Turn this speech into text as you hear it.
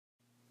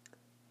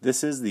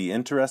This is the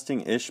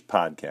Interesting-ish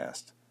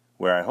podcast,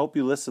 where I hope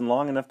you listen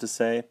long enough to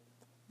say,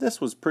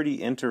 this was pretty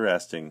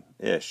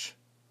interesting-ish.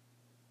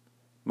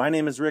 My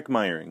name is Rick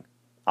Meyering.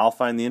 I'll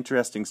find the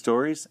interesting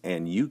stories,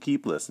 and you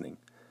keep listening.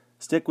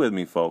 Stick with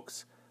me,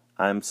 folks.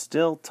 I'm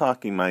still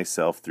talking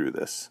myself through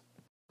this.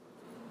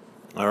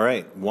 All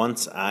right,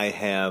 once I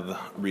have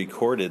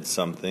recorded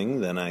something,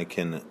 then I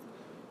can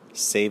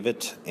save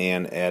it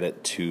and add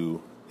it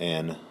to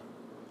an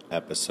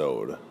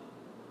episode.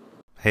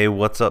 Hey,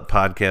 what's up,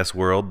 podcast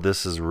world?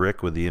 This is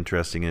Rick with the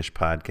Interesting-ish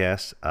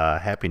podcast.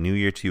 Happy New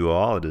Year to you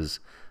all. It is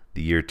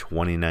the year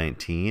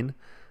 2019.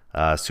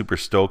 Super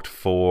stoked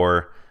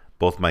for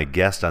both my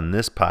guest on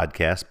this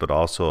podcast, but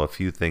also a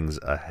few things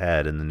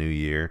ahead in the new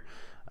year.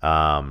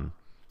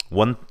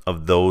 One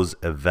of those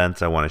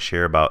events I want to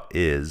share about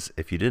is,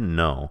 if you didn't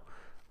know,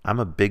 I'm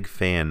a big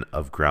fan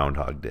of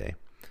Groundhog Day.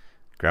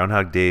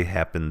 Groundhog Day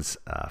happens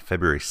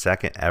February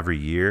 2nd every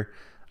year.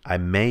 I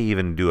may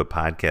even do a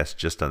podcast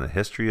just on the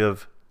history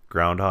of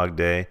Groundhog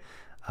Day.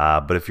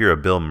 But if you're a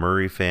Bill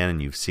Murray fan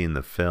and you've seen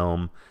the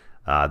film,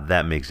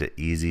 that makes it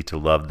easy to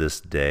love this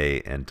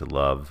day and to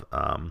love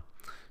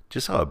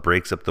just how it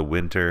breaks up the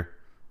winter.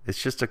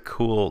 It's just a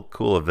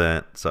cool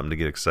event, something to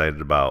get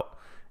excited about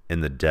in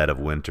the dead of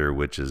winter,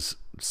 which is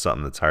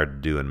something that's hard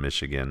to do in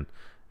Michigan,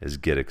 is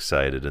get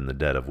excited in the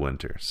dead of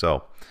winter.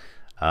 So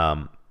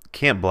Camp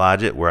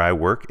Blodgett, where I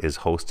work, is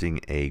hosting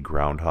a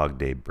Groundhog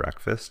Day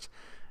breakfast.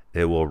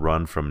 It will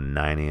run from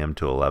 9 a.m.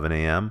 to 11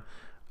 a.m.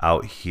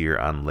 out here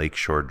on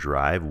Lakeshore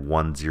Drive,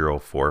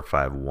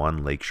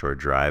 10451 Lakeshore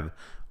Drive,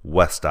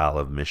 West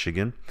Olive,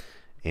 Michigan.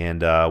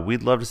 And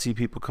we'd love to see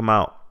people come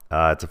out.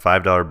 It's a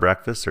 $5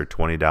 breakfast or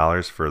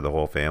 $20 for the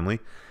whole family.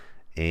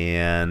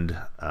 And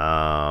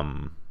I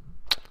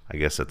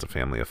guess that's a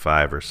family of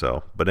 5 or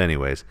so. But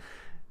anyways,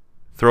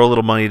 throw a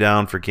little money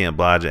down for Camp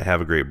Blodgett,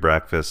 have a great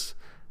breakfast,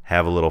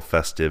 have a little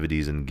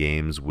festivities and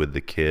games with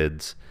the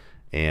kids.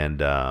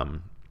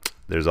 And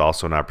there's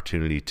also an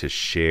opportunity to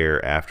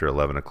share after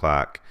 11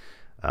 o'clock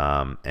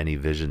any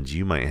visions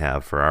you might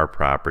have for our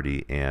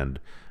property and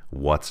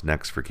what's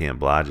next for Camp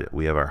Blodgett.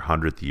 We have our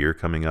 100th year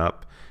coming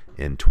up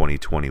in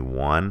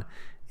 2021,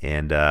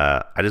 and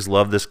I just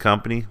love this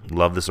company,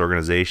 love this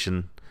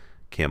organization.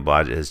 Camp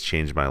Blodgett has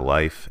changed my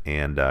life,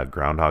 and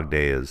Groundhog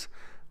Day is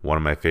one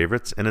of my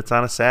favorites, and it's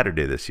on a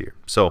Saturday this year.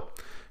 So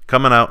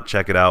coming out,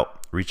 check it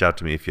out. Reach out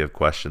to me if you have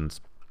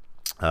questions.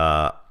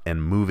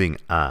 And moving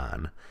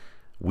on,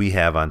 we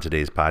have on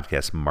today's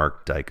podcast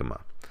Mark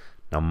Dykema.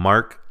 Now,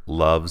 Mark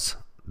loves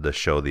the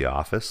show The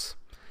Office.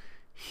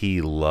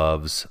 He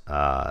loves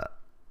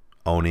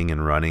owning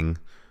and running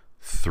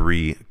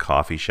 3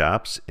 coffee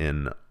shops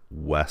in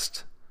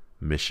West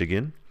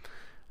Michigan.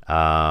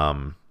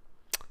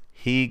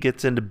 He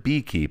gets into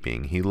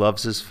beekeeping. He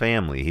loves his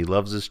family. He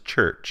loves his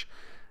church.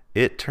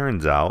 It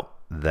turns out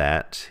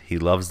that he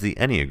loves the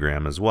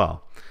Enneagram as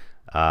well.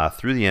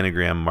 Through the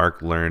Enneagram,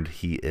 Mark learned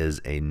he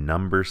is a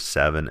number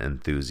 7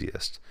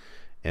 enthusiast.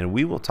 And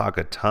we will talk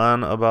a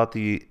ton about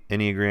the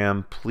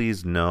Enneagram.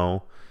 Please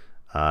know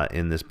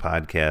in this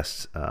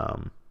podcast,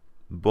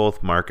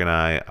 both Mark and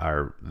I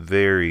are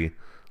very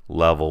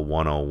level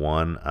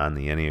 101 on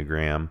the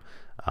Enneagram.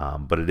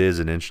 But it is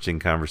an interesting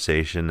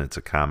conversation. It's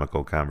a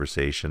comical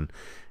conversation.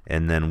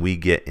 And then we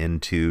get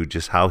into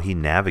just how he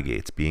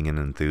navigates being an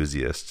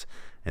enthusiast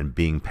and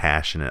being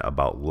passionate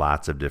about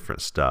lots of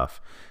different stuff.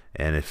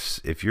 And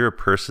if you're a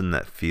person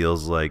that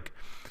feels like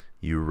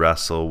you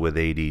wrestle with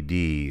ADD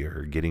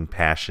or getting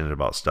passionate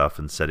about stuff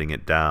and setting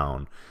it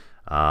down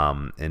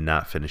and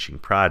not finishing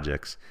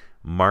projects,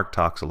 Mark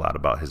talks a lot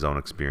about his own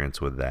experience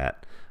with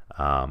that.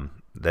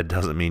 That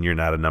doesn't mean you're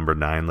not a number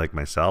 9 like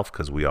myself,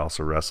 because we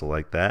also wrestle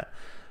like that.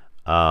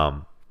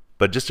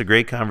 But just a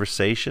great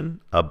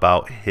conversation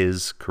about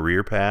his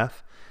career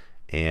path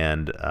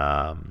and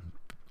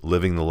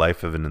living the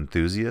life of an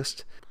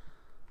enthusiast.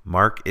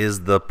 Mark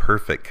is the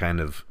perfect kind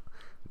of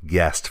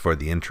guest for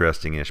the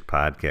Interesting-ish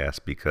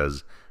podcast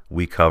because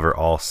we cover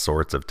all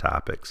sorts of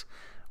topics.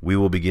 We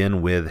will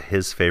begin with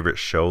his favorite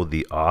show,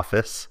 The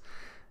Office,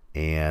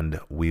 and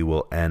we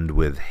will end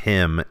with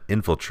him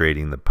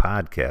infiltrating the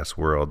podcast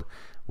world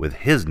with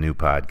his new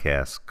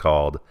podcast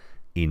called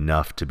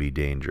Enough to Be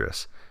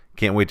Dangerous.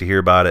 Can't wait to hear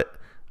about it.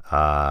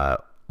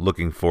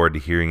 Looking forward to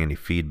hearing any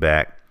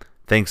feedback.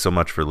 Thanks so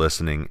much for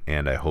listening,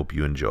 and I hope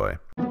you enjoy.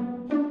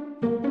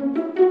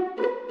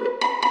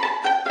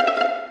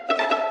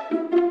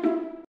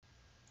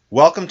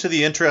 Welcome to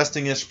the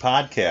Interesting-ish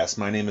podcast.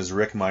 My name is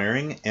Rick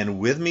Meyering, and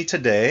with me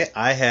today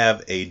I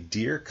have a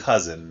dear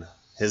cousin.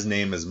 His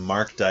name is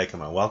Mark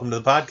Dykema. Welcome to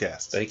the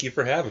podcast. Thank you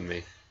for having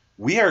me.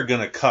 We are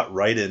going to cut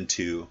right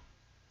into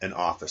an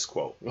Office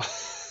quote.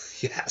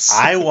 Yes.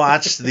 I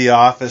watched The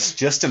Office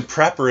just in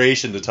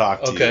preparation to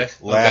talk to you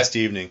last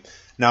evening.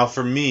 Now,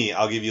 for me,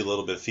 I'll give you a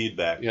little bit of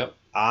feedback. Yep.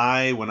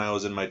 When I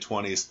was in my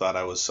 20s, thought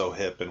I was so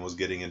hip and was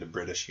getting into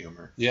British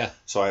humor. Yeah.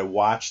 So I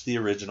watched the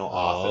original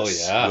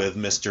Office with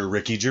Mr.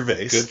 Ricky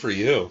Gervais. Good for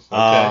you.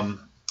 Okay.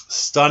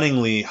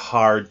 Stunningly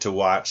hard to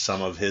watch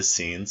some of his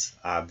scenes,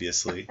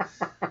 obviously.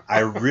 I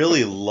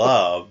really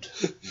loved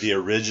the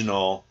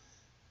original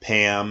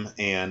Pam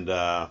and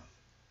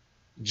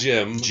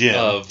Jim.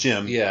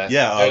 Jim. Yeah.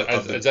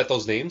 Is that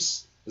those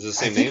names? Is it the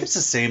same I think names? it's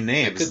the same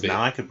names. It could be.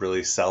 Now I could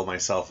really sell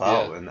myself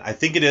out, and I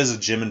think it is a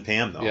Jim and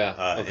Pam though.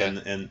 Yeah.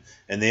 Okay.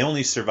 And they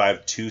only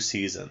survived 2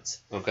 seasons.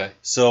 Okay.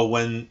 So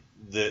when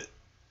the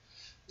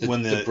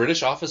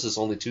British Office is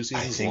only 2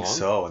 seasons long? I think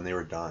so, and they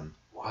were done.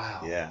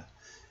 Wow. Yeah.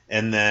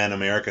 And then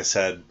America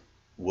said,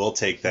 we'll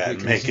take that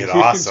and make it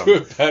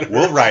awesome.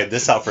 We'll ride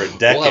this out for a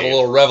decade. We'll have a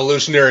little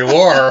Revolutionary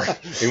War,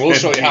 and we'll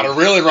show you how to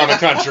really run a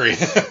country.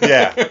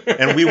 Yeah.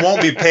 And we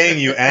won't be paying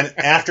you, and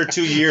after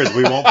 2 years,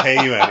 we won't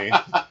pay you any.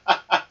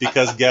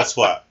 Because guess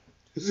what?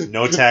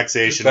 No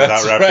taxation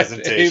without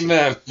representation.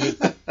 Amen.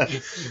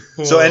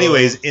 So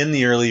anyways, in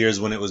the early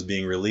years when it was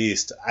being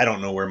released, I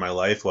don't know where my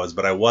life was,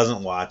 but I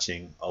wasn't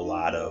watching a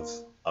lot of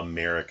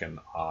American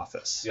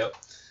Office. Yep.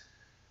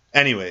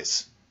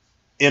 Anyways,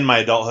 in my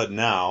adulthood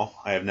now,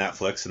 I have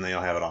Netflix and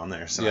they'll have it on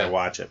there, so I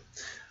watch it.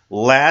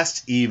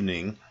 Last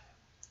evening,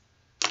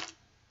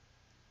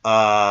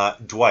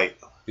 Dwight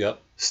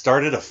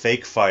started a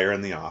fake fire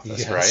in the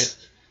office, right?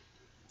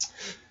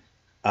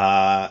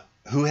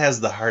 Who has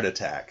the heart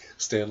attack?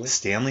 Stanley.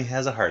 Stanley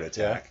has a heart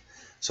attack. Yeah.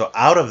 So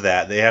out of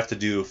that, they have to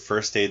do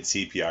first aid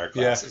CPR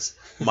classes.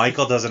 Yeah.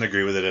 Michael doesn't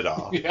agree with it at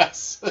all.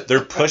 Yes.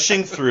 They're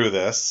pushing through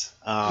this.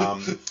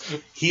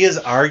 He is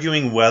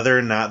arguing whether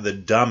or not the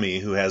dummy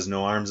who has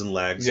no arms and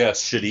legs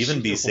should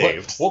even be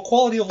saved. What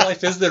quality of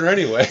life is there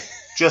anyway?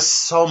 Just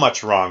so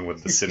much wrong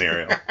with the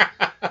scenario.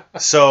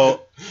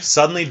 So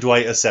suddenly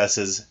Dwight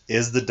assesses,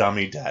 is the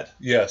dummy dead?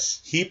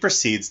 Yes. He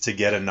proceeds to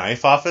get a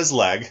knife off his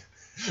leg.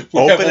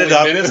 Open it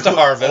up. Minutes to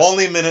harvest.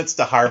 Only minutes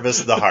to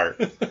harvest the heart.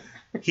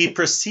 He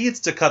proceeds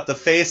to cut the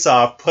face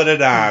off, put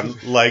it on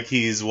like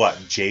he's what,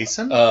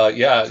 Jason?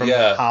 From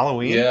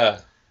Halloween?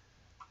 Yeah.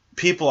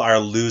 People are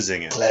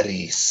losing it.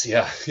 Clarice.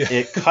 Yeah.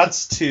 It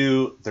cuts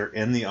to they're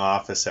in the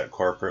office at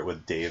corporate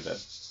with David.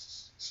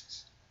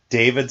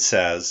 David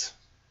says,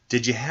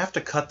 "Did you have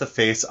to cut the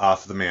face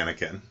off the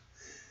mannequin?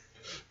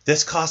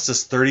 This cost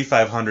us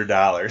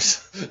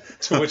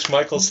 $3,500. To which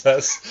Michael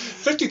says,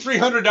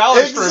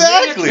 $5,300 for a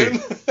mannequin.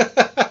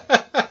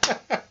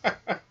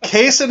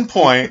 Case in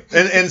point,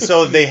 and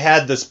so they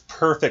had this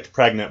perfect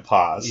pregnant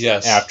pause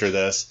after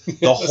this.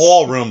 The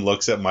whole room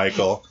looks at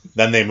Michael,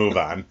 then they move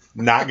on.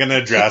 Not going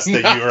to address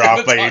that you were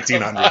off by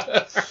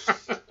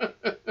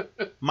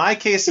 $1,800. My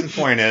case in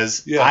point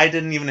is, I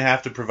didn't even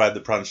have to provide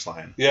the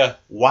punchline. Yeah.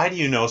 Why do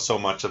you know so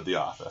much of The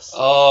Office?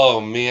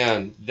 Oh,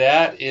 man.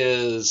 That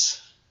is...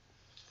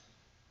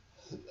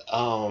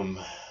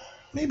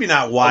 maybe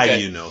not why do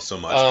you know so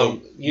much,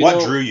 but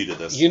what drew you to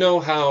this? You know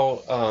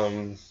how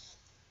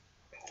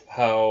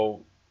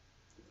I'll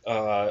go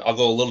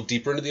a little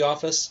deeper into The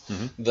Office.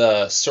 Mm-hmm.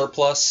 The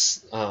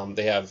surplus,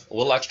 they have a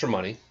little extra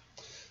money,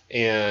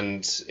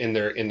 and in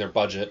their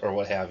budget or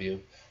what have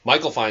you.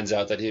 Michael finds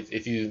out that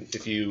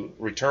if you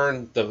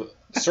return the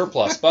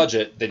surplus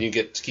budget, then you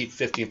get to keep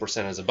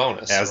 15% as a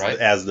bonus, right?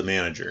 As the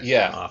manager.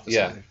 Yeah,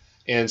 manager.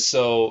 And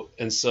so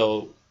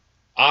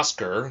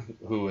Oscar,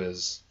 who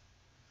is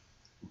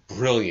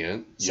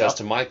brilliant, says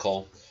to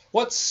Michael,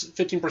 "What's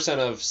 15%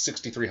 of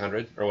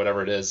 $6,300 or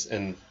whatever it is?"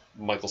 And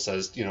Michael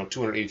says,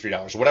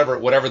 $283,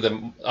 whatever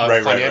the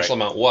financial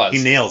amount was.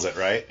 He nails it,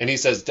 right? And he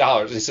says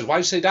dollars. And he said, "Why do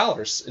you say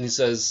dollars?" And he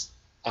says,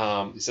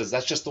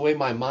 "That's just the way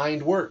my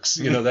mind works,"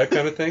 that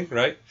kind of thing,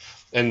 right?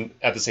 And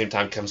at the same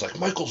time, Kevin's like,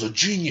 "Michael's a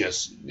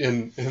genius,"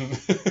 and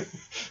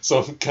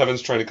so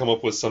Kevin's trying to come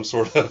up with some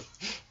sort of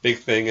big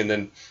thing, and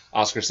then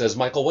Oscar says,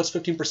 "Michael, what's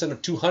 15%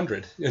 of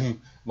 200?"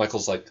 And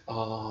Michael's like,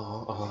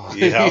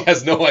 He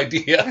has no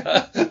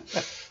idea.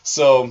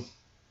 So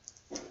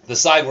the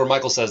side where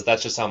Michael says,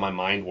 "That's just how my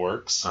mind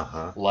works,"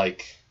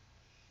 like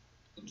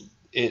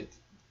it.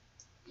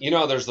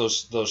 There's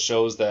those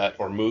shows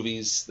or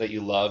movies that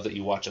you love that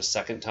you watch a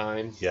second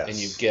time, and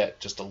you get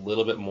just a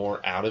little bit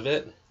more out of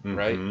it,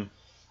 right?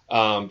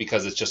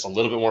 Because it's just a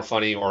little bit more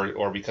funny,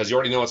 or because you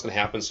already know what's going to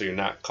happen, so you're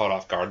not caught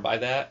off guard by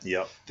that.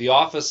 Yep. The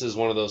Office is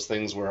one of those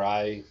things where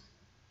I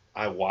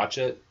watch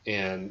it,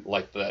 and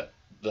like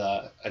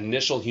the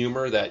initial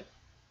humor that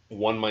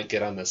one might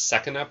get on the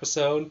second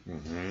episode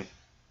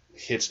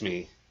hits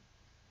me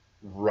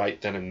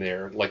right then and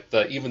there. Like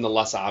even the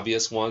less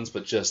obvious ones,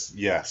 but just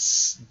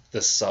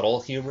the subtle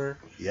humor.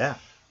 Yeah.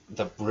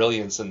 The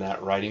brilliance in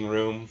that writing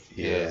room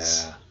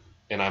is.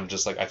 And I'm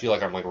just like, I feel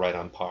like I'm like right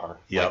on par.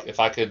 Yep.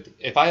 Like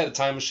if I had a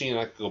time machine,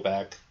 I could go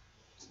back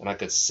and I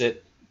could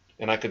sit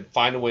and I could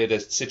find a way to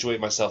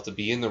situate myself to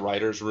be in the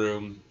writer's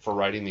room for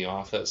writing The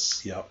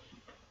Office. Yep.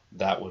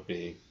 That would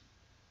be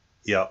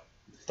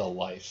the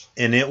life.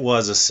 And it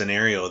was a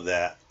scenario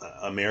that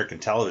American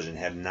television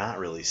had not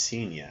really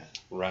seen yet.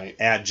 Right.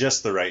 At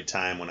just the right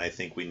time when I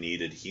think we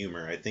needed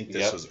humor. I think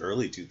this was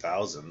early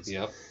 2000s.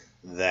 Yep.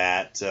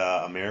 That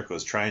America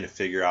was trying to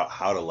figure out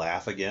how to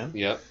laugh again.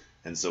 Yep.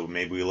 And so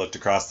maybe we looked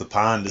across the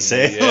pond to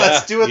say,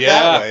 let's do it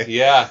that way.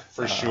 Yeah,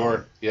 for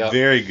sure. Yeah.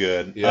 Very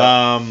good.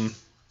 Yeah.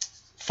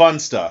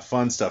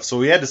 Fun stuff. So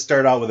we had to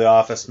start out with The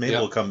Office. Maybe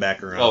Yep. we'll come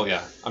back around. Oh,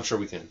 yeah. I'm sure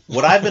we can.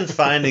 What I've been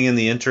finding in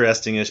the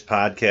Interesting-ish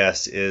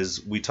podcast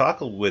is we talk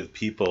with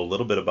people a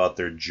little bit about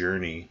their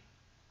journey.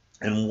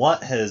 And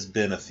what has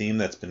been a theme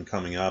that's been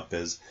coming up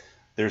is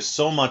there's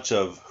so much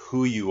of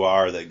who you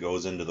are that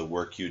goes into the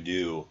work you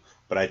do.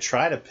 But I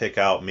try to pick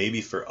out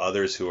maybe for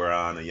others who are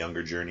on a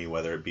younger journey,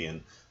 whether it be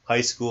in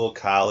high school,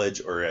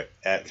 college, or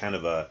at kind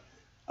of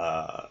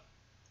a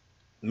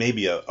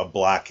maybe a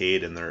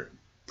blockade in their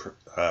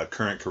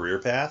current career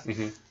path,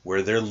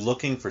 where they're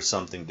looking for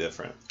something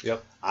different.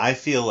 Yep. I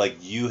feel like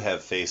you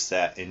have faced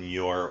that in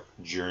your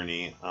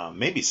journey,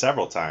 maybe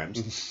several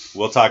times.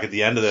 We'll talk at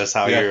the end of this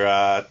how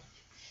you're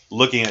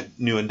looking at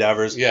new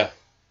endeavors. Yeah.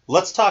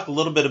 Let's talk a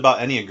little bit about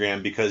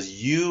Enneagram, because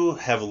you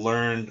have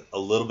learned a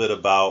little bit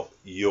about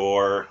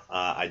your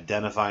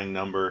identifying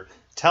number.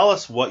 Tell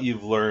us what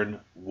you've learned.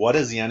 What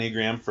is the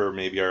Enneagram for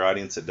maybe our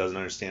audience that doesn't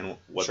understand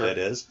what that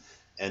is?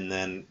 And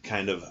then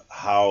kind of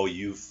how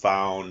you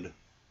found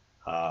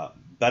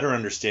better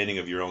understanding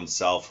of your own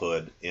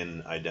selfhood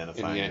in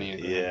identifying. In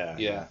the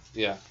Enneagram.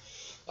 Yeah.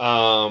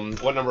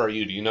 What number are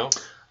you? Do you know?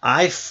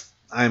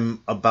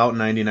 I'm about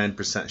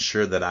 99%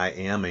 sure that I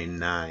am a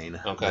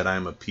 9. Okay. That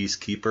I'm a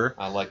peacekeeper.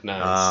 I like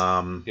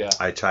 9s.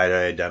 I try to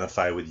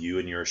identify with you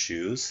in your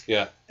shoes.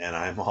 Yeah. And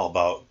I'm all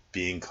about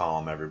being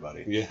calm,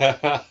 everybody.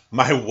 Yeah.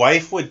 My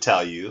wife would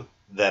tell you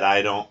that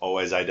I don't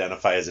always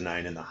identify as a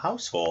 9 in the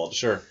household.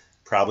 Sure.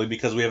 Probably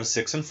because we have a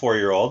 6 and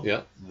 4-year-old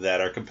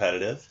that are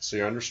competitive. So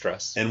you're under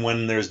stress. And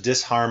when there's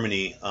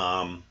disharmony,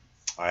 I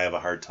have a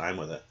hard time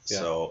with it. Yeah.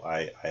 So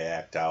I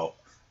act out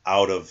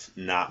of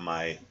not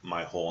my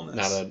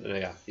wholeness.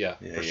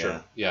 For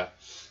sure. Yeah.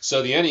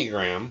 So the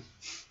Enneagram,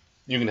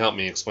 you can help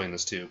me explain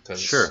this too, because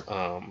sure.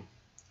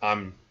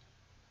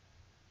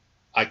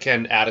 I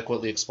can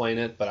adequately explain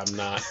it, but I'm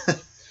not.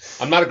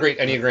 I'm not a great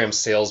Enneagram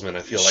salesman.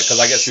 I feel like, because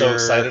I get so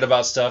excited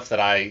about stuff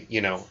that I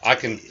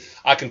can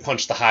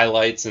punch the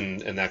highlights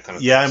and that kind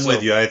of thing. Yeah, I'm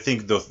with you. I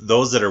think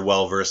those that are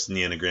well versed in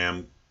the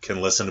Enneagram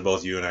can listen to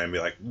both you and I and be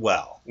like,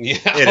 well,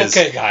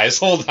 okay, guys,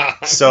 hold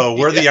on. So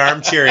we're the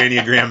armchair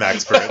Enneagram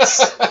experts.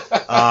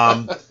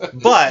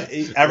 But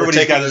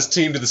everybody's got this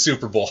team to the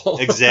Super Bowl.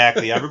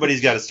 Exactly.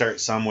 Everybody's got to start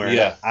somewhere.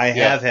 Yeah. I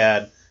have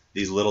had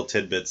these little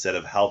tidbits that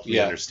have helped me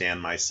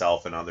understand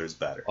myself and others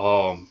better.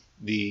 So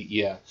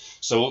we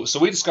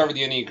discovered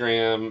the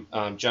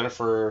Enneagram.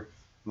 Jennifer,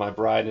 my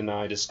bride, and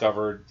I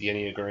discovered the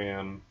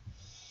Enneagram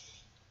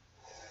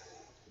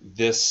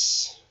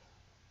this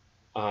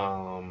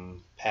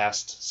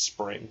past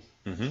spring.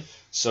 Mm-hmm.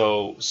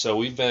 So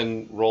we've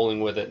been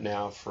rolling with it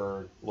now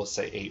for, let's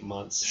say, 8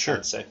 months. Sure.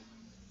 I'd say.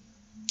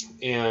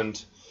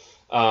 And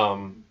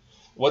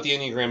what the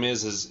Enneagram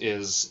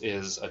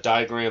is a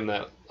diagram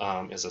that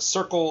is a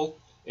circle.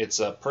 It's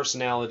a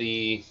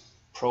personality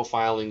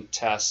profiling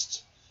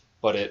test,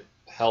 but it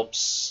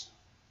helps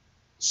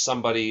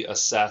somebody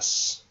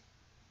assess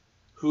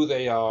who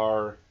they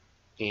are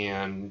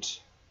and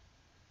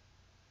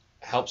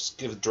helps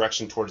give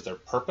direction towards their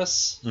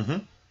purpose. Mm-hmm.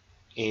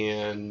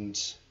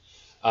 And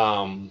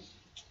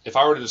if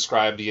I were to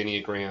describe the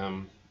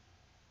Enneagram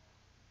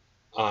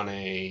on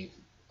a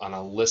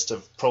list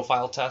of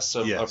profile tests,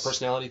 of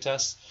personality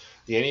tests,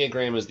 the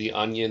Enneagram is the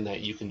onion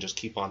that you can just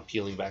keep on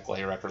peeling back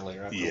layer after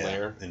layer after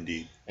layer.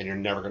 Indeed. And you're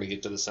never going to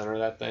get to the center of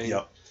that thing.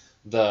 Yep.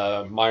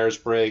 The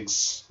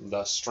Myers-Briggs,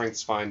 the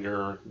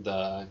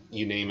StrengthsFinder,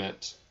 you name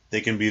it.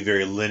 They can be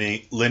very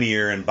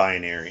linear and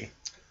binary.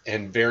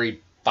 And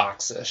very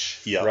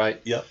boxish, right?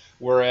 Yep.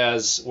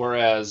 Whereas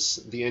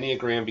the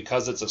Enneagram,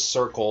 because it's a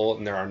circle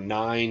and there are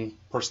 9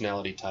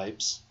 personality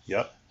types.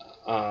 Yep.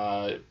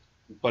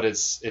 But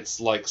it's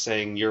like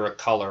saying you're a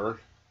color.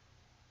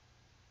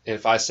 And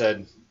if I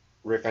said,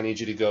 Rick, I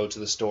need you to go to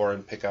the store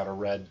and pick out a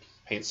red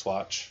paint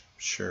swatch.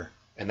 Sure.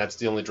 And that's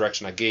the only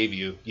direction I gave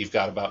you. You've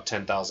got about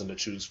 10,000 to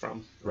choose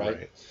from,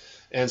 right?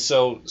 And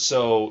so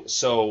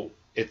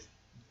it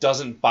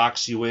doesn't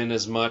box you in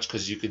as much,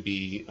 because you could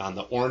be on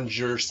the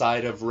oranger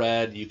side of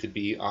red. You could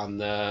be on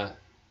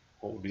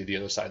what would be the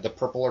other side? The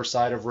purpler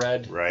side of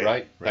red,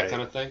 right? That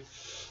kind of thing.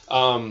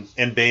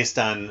 And based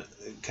on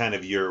kind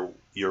of your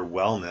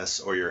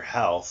wellness or your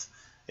health,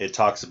 it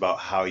talks about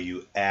how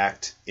you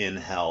act in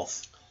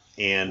health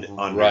and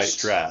under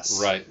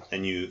stress. Right.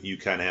 And you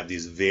kind of have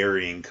these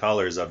varying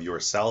colors of your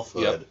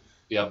selfhood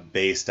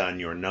based on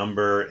your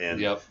number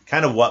and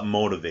kind of what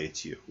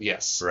motivates you.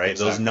 Yes. Right?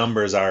 Exactly. Those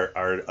numbers are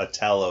a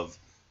tell of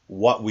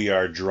what we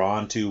are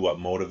drawn to, what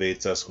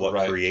motivates us,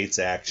 what creates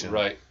action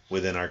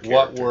within our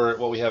character.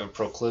 What we have a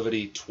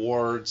proclivity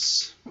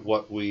towards,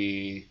 what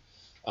we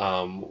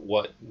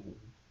what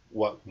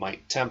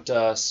might tempt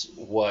us,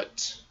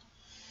 what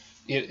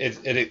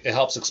it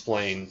helps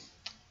explain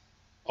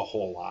a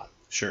whole lot.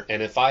 Sure.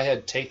 And if I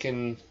had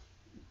done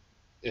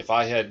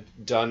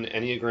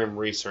Enneagram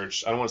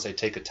research, I don't want to say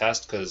take a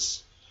test,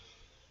 because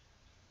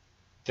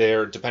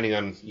they're depending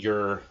on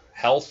your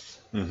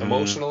health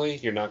emotionally,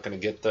 you're not going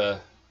to get the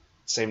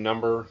same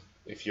number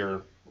if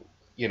you're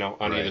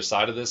on either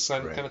side of this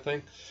kind of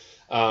thing.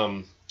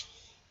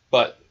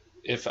 But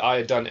if I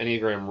had done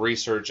Enneagram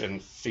research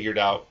and figured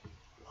out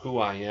who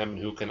I am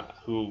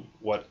and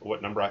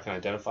what number I can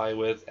identify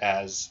with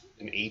as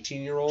an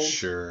 18-year-old,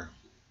 Sure.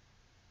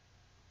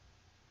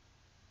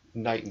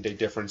 night and day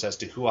difference as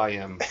to who I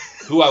am,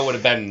 who I would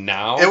have been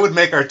now. It would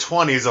make our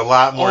 20s a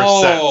lot more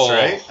sense,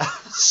 right?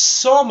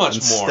 So much more.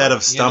 Instead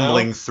of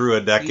stumbling through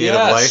a decade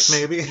of life,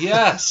 maybe.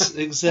 Yes,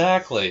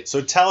 exactly.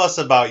 So tell us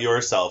about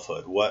your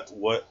selfhood.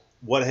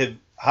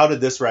 How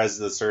did this rise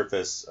to the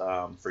surface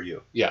for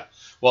you? Yeah.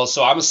 Well,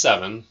 so I'm a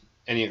 7,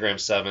 Enneagram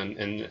 7,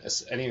 and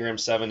Enneagram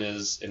 7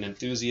 is an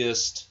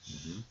enthusiast.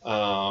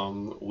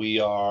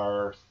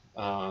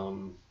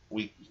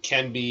 We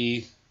can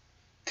be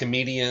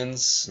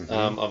comedians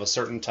of a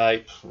certain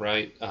type,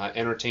 right?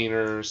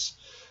 Entertainers.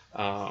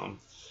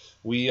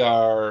 We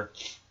are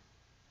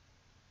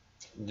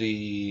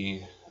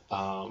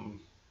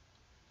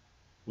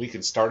we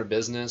can start a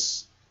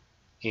business,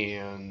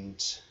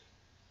 and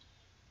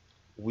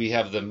we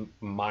have the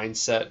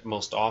mindset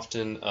most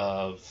often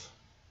of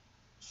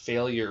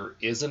failure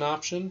is an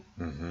option.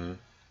 Mm-hmm.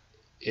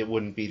 It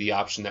wouldn't be the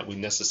option that we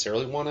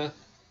necessarily want to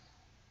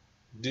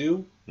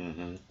do.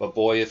 Mm-hmm. But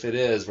boy, if it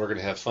is, we're going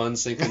to have fun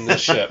sinking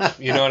this ship.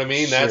 You know what I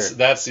mean? Sure.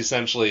 That's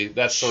essentially,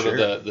 that's sort Sure.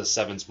 of the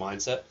 7's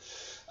mindset.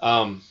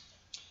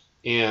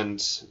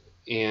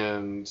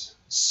 And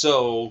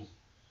so,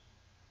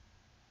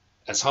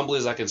 as humbly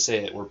as I can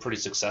say it, we're pretty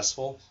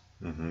successful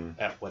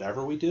at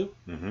whatever we do.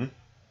 Mm-hmm.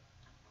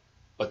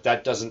 But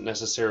that doesn't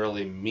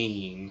necessarily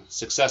mean,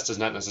 success does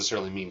not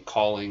necessarily mean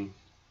calling,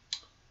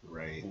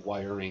 Right.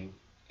 wiring,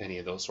 any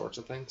of those sorts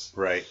of things.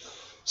 Right.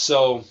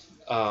 So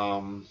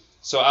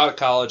out of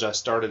college, I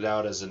started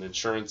out as an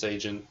insurance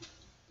agent,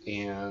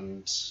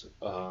 and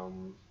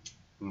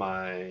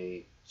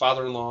my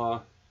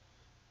father-in-law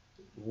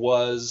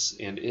was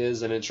and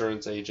is an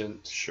insurance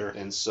agent. Sure.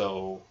 And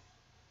so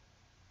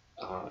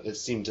it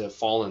seemed to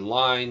fall in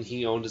line.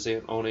 He owned his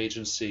own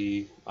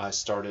agency. I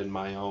started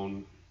my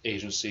own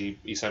agency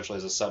essentially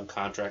as a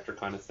subcontractor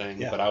kind of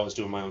thing. Yeah. But I was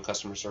doing my own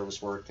customer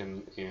service work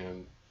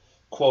and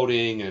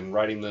quoting and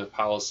writing the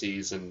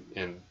policies and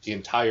the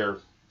entire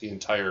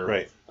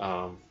Right.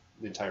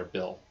 the entire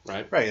bill,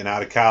 right? Right. And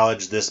out of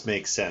college, this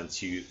makes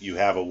sense. You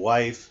have a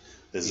wife.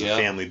 This is a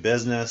family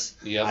business.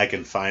 Yep. I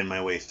can find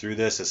my way through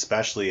this,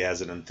 especially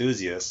as an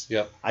enthusiast.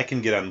 Yep. I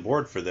can get on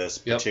board for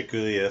this, Yep.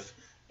 particularly if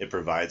it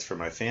provides for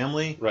my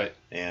family, Right.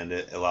 and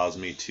it allows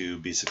me to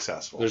be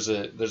successful. There's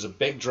a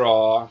big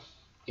draw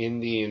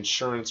in the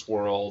insurance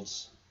world,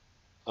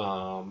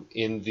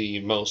 in the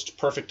most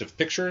perfect of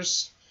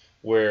pictures,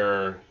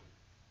 where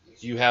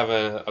you have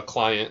a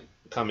client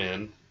come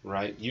in,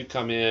 right? You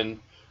come in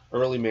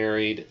early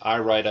married. I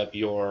write up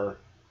your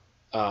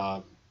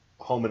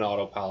home and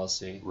auto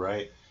policy.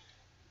 Right.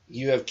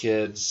 You have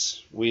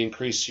kids. We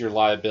increase your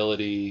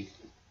liability.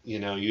 You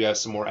know, you have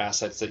some more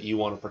assets that you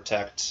want to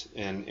protect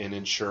and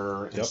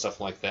insure and Yep.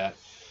 stuff like that.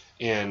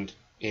 And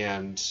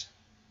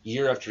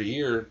year after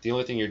year, the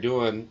only thing you're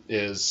doing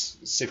is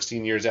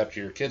 16 years after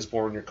your kid's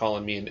born, you're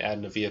calling me and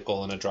adding a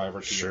vehicle and a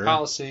driver to Sure. your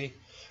policy.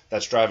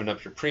 That's driving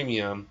up your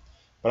premium.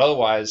 But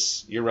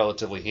otherwise, you're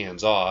relatively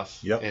hands-off.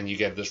 Yep. And you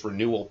get this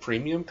renewal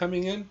premium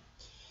coming in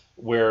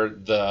where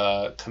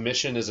the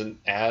commission isn't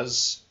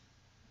as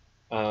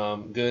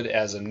good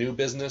as a new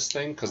business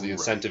thing because the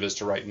incentive is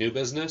to write new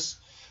business.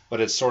 But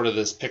it's sort of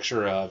this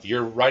picture of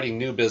you're writing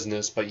new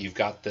business, but you've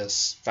got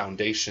this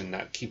foundation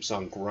that keeps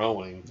on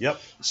growing. Yep.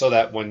 So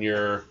that when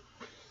you're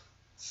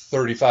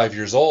 35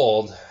 years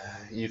old,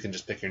 you can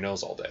just pick your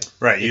nose all day.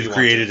 Right. if you You've want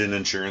created an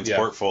insurance Yeah.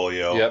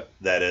 portfolio Yep.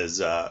 that is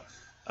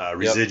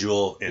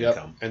residual Yep.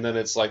 income. And then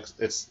it's like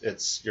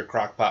it's your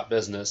crock pot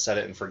business, set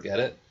it and forget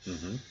it.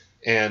 Mm-hmm.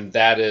 And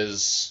that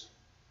is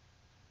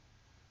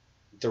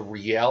the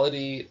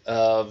reality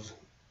of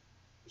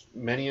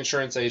many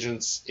insurance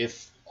agents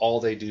if all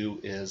they do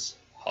is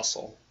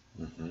hustle.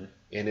 Mm-hmm.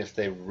 And if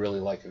they really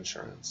like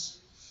insurance.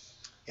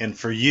 And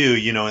for you,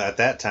 at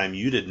that time,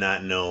 you did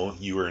not know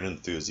you were an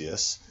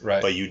enthusiast,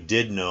 Right. but you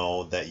did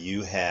know that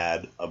you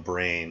had a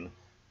brain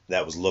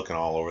that was looking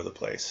all over the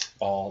place.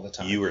 All the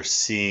time. You were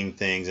seeing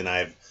things, and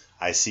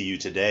I see you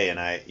today, and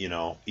I,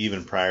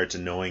 even prior to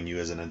knowing you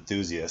as an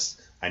enthusiast,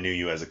 I knew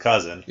you as a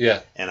cousin. Yeah.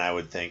 And I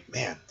would think,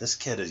 man, this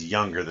kid is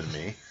younger than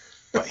me,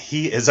 but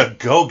he is a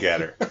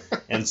go-getter.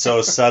 And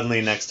so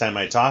suddenly, next time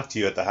I talk to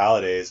you at the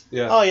holidays,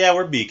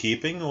 we're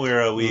beekeeping.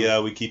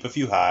 We keep a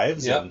few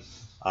hives, Yep. and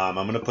I'm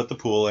going to put the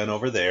pool in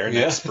over there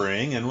next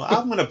spring, and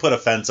I'm going to put a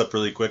fence up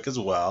really quick as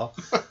well.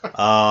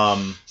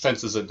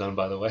 Fence isn't done,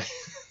 by the way.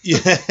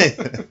 Yeah.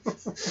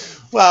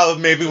 Well,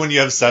 maybe when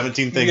you have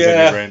 17 things in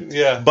your brain.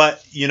 Yeah.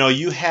 But,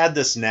 you had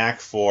this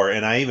knack for,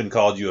 and I even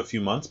called you a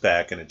few months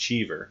back, an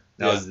achiever.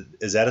 Now,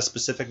 is that a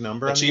specific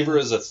number? Achiever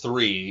is a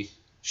 3.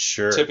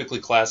 Sure. Typically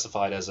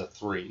classified as a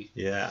 3.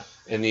 Yeah.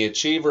 And the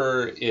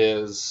achiever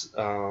is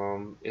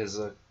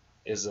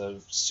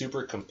a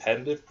super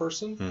competitive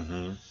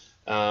person.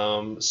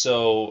 Mm-hmm.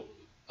 So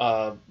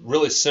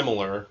really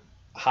similar,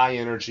 high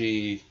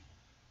energy,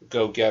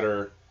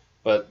 go-getter,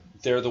 but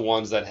they're the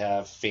ones that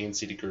have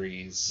fancy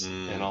degrees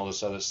and all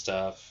this other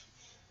stuff.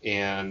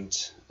 and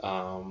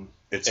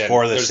It's and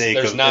for the sake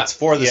there's of not, it's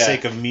for the yeah,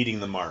 sake of meeting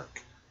the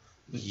mark.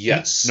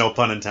 yes, No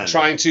pun intended.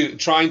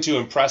 trying to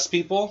impress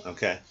people.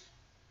 Okay.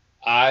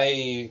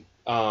 I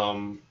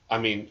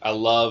mean, I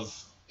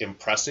love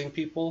impressing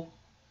people,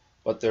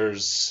 but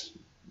there's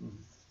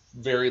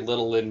very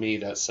little in me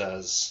that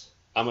says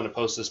I'm going to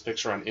post this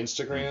picture on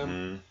Instagram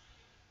Mm-hmm.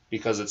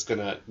 because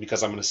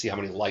I'm going to see how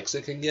many likes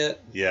it can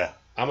get. Yeah.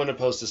 I'm going to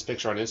post this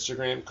picture on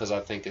Instagram because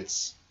I think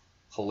it's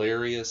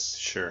hilarious.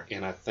 Sure.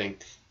 And I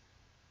think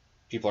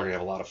people are going to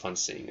have a lot of fun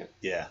seeing it.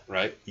 Yeah.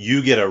 Right?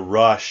 You get a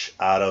rush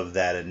out of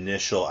that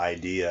initial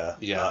idea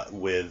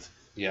with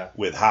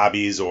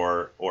hobbies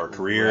or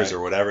careers, right,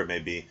 or whatever it may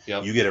be.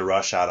 Yep. You get a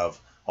rush out of,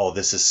 oh,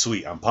 this is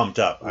sweet. I'm pumped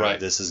up. Right.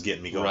 This is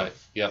getting me going. Right.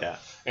 Yep. Yeah.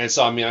 And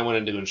so, I mean, I went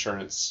into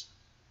insurance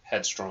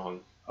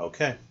headstrong,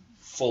 Okay.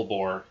 full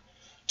bore.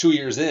 2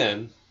 years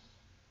in,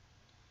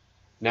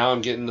 now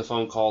I'm getting the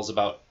phone calls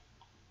about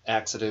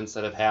accidents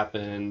that have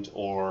happened,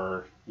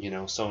 or, you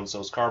know,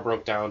 so-and-so's car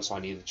broke down, so I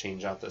need to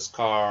change out this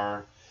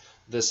car,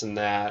 this and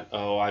that.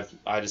 Oh,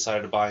 I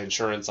decided to buy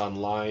insurance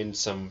online,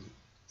 some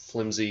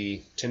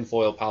flimsy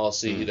tinfoil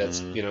policy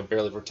that's, you know,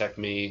 barely protect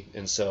me,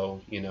 and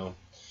so, you know,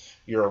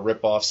 you're a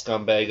rip-off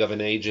scumbag of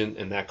an agent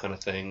and that kind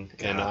of thing.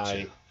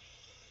 Gotcha.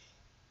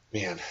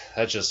 And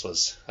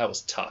that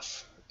was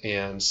tough.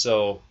 And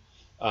so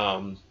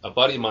a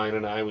buddy of mine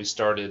and we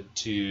started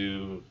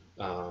to,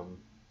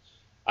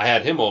 I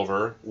had him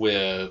over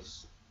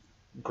with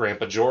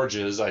Grandpa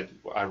George's. I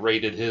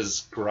raided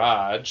his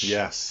garage.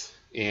 Yes.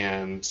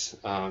 And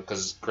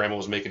because Grandma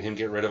was making him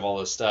get rid of all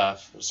this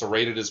stuff, so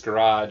raided his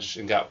garage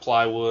and got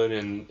plywood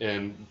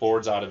and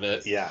boards out of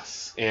it.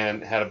 Yes.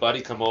 And had a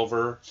buddy come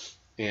over,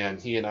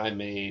 and he and I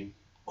made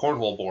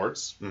cornhole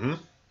boards. Mm-hmm.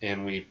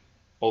 And we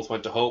both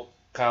went to Hope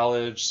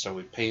College, so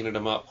we painted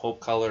them up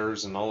Hope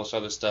colors and all this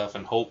other stuff,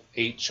 and Hope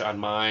H on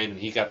mine, and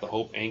he got the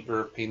Hope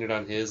anchor painted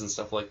on his and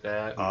stuff like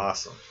that.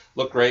 Awesome.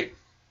 Looked great.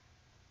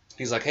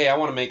 He's like, hey, I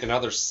want to make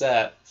another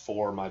set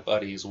for my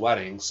buddy's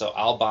wedding, so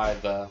I'll buy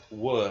the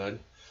wood.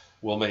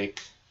 We'll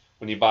make,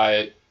 when you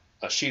buy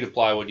a sheet of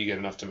plywood, you get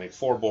enough to make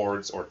 4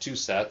 boards or 2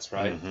 sets,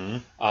 right? Mm-hmm.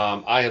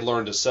 I had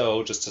learned to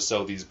sew just to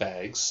sew these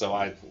bags, so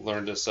I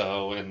learned to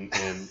sew,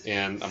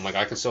 and I'm like,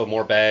 I can sew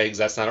more bags.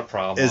 That's not a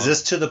problem. Is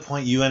this to the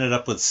point you ended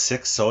up with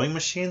 6 sewing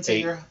machines?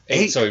 8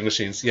 sewing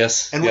machines,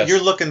 yes. And yes.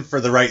 you're looking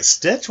for the right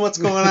stitch? What's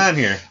going on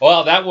here?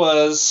 Well, that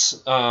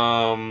was,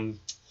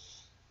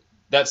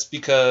 that's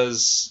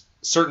because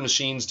certain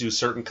machines do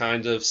certain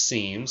kind of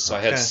seams. So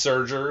I had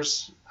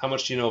sergers. How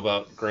much do you know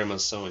about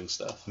Grandma's sewing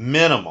stuff?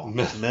 Minimal.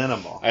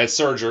 I had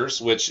sergers,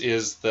 which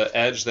is the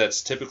edge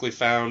that's typically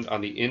found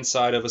on the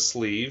inside of a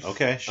sleeve.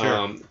 Okay,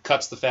 sure.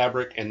 Cuts the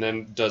fabric and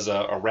then does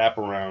a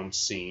wraparound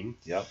seam.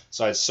 Yep.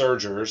 So I had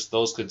sergers.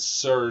 Those could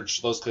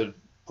serge. Those could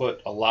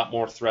put a lot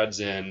more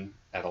threads in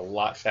at a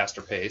lot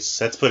faster pace.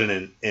 So that's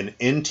putting an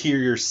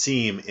interior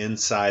seam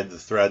inside the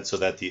thread so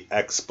that the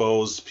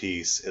exposed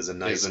piece is a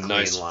nice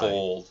line.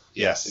 Fold.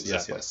 Yes,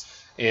 exactly.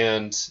 Yes.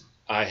 And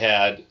I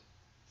had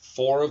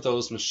 4 of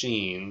those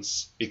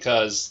machines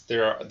because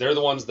they're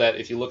the ones that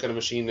if you look at a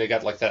machine, they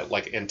got like that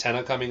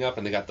antenna coming up,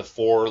 and they got the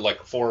 4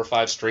 or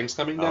 5 strings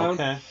coming down.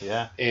 Okay.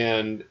 Yeah.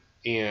 And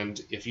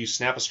if you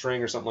snap a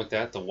string or something like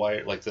that, the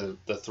wire, like the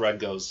thread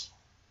goes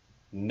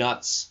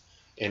nuts.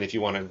 And if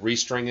you want to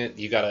restring it,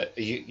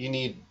 you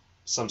need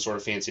some sort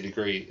of fancy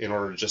degree in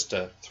order just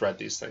to thread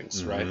these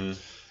things, right?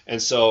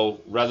 And so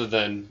rather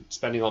than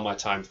spending all my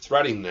time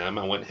threading them,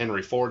 I went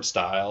Henry Ford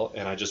style,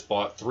 and I just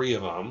bought 3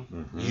 of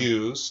them,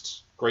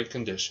 used, great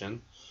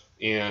condition,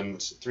 and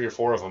 3 or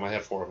 4 of them. I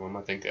had 4 of them,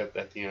 I think,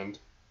 at the end.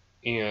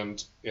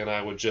 And I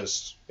would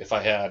just, if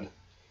I had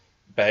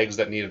bags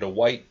that needed a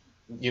white,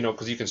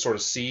 because you can sort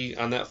of see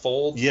on that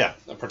fold,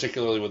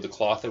 particularly with the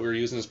cloth that we were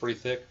using is pretty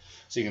thick,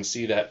 so you can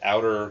see that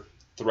outer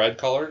thread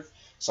color.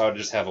 So I would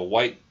just have a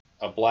white,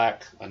 a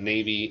black, a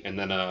navy, and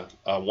then a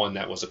one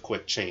that was a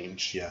quick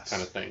change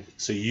kind of thing.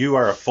 So you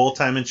are a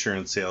full-time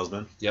insurance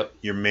salesman. Yep.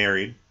 You're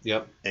married.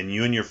 Yep. And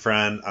you and your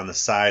friend on the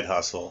side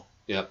hustle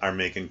are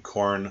making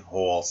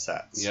cornhole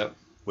sets. Yep.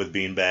 With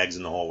bean bags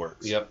and the whole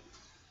works. Yep.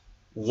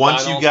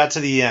 Once you got to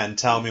the end,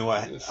 tell me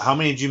how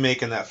many did you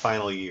make in that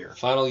final year?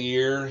 Final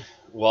year,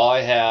 well,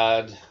 I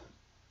had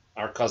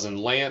our cousin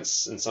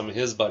Lance and some of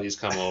his buddies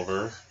come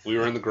over. We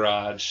were in the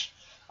garage.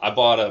 I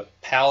bought a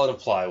pallet of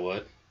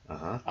plywood.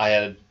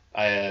 I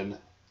had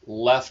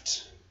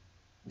left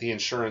the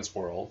insurance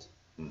world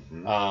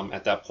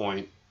at that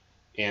point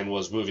and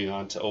was moving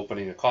on to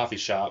opening a coffee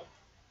shop.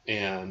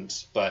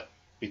 But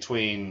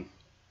between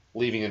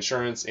leaving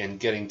insurance and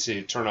getting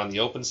to turn on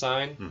the open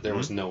sign, there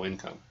was no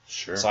income.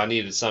 Sure. So I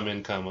needed some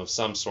income of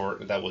some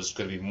sort that was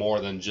going to be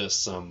more than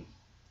just some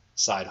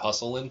side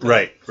hustle income.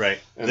 Right.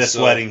 And this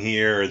wedding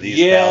here or these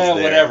pals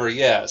there. Whatever.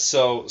 Yeah.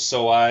 So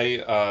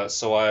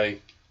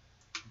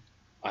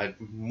I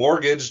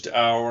mortgaged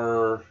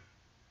our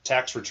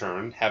tax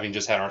return, having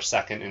just had our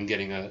second and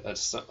getting a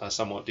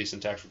somewhat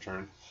decent tax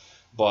return.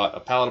 Bought a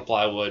pallet of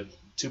plywood,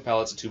 2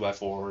 pallets of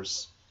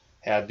 2x4s,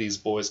 had these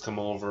boys come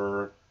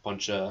over,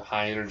 bunch of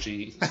high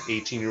energy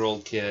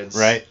 18-year-old kids.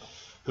 Right.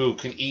 who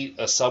can eat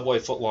a Subway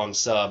footlong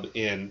sub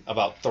in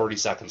about 30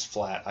 seconds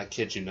flat. I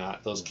kid you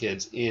not. Those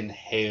kids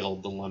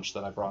inhaled the lunch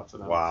that I brought for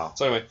them. Wow.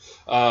 So anyway,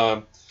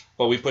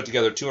 but we put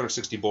together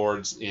 260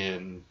 boards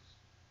in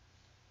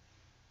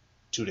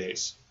 2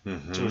 days.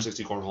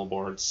 260 cornhole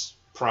boards,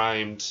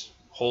 primed,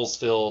 holes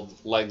filled,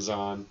 legs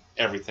on,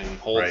 everything.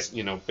 Holes,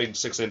 big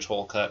 6-inch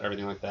hole cut,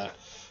 everything like that.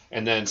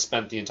 And then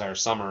spent the entire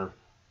summer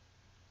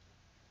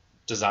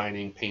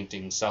designing,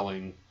 painting,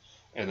 selling,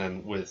 and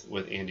then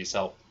with Andy's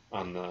help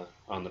on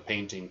the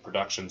painting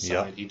production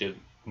side. Yep. He did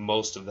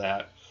most of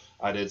that.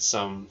 I did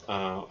some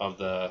of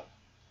the,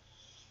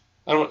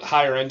 I don't,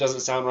 higher end doesn't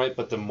sound right,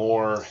 but the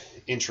more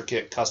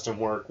intricate custom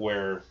work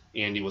where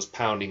Andy was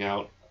pounding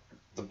out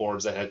the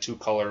boards that had 2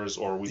 colors,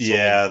 or we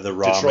sold the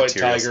raw Detroit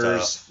material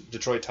Tigers, stuff.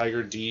 Detroit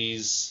Tiger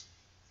D's,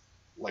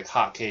 like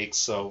hotcakes.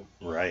 So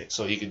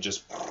he could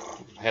just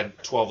had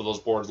 12 of those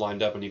boards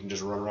lined up, and you can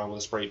just run around with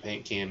a spray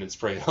paint can and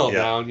spray it all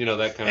down, that kind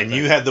of thing. And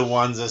you had the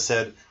ones that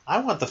said,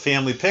 "I want the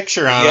family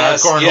picture on our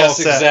cornhole set." Yes,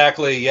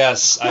 exactly.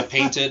 Yes, I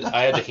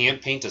had to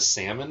hand paint a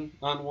salmon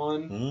on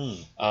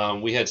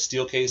one. We had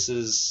steel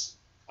cases,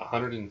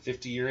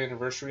 150-year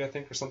anniversary, I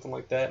think, or something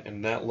like that,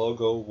 and that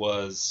logo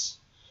was.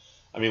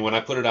 I mean, when I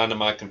put it onto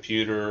my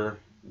computer,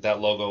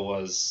 that logo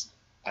was,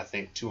 I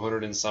think,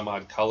 200 and some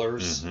odd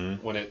colors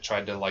when it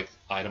tried to like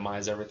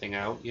itemize everything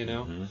out,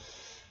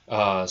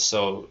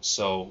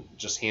 So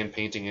just hand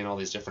painting in all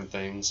these different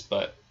things,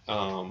 but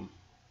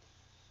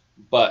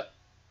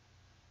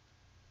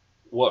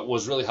what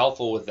was really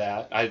helpful with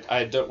that,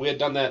 we had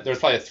done that. There's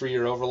probably a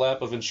 3-year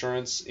overlap of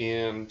insurance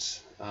and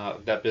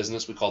that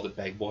business. We called it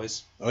Bag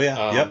Boys. Oh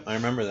yeah, yep, I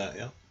remember that.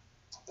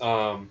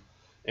 Yeah.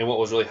 And what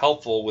was really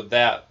helpful with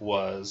that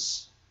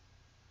was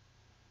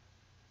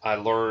I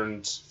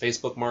learned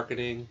Facebook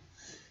marketing.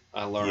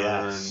 I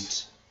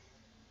learned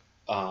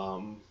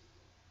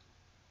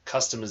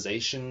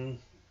customization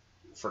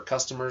for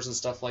customers and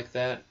stuff like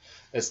that.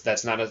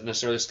 That's not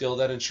necessarily a skill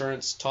that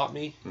insurance taught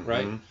me,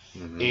 right?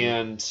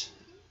 And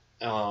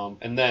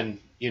then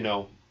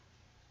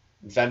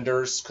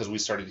vendors, because we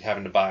started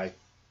having to buy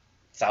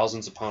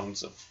thousands of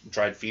pounds of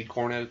dried feed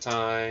corn at a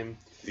time.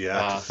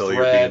 Yeah, to fill thread,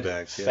 your bean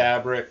bags. Yeah.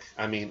 Fabric,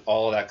 I mean,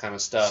 all of that kind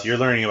of stuff. So you're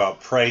learning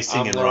about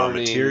pricing and raw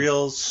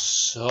materials.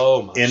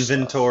 So much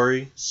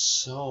inventory. Stuff.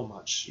 So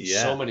much.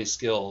 Yeah. So many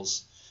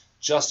skills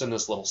just in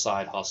this little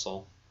side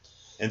hustle.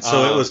 And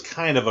so it was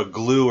kind of a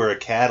glue or a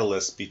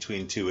catalyst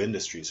between 2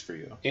 industries for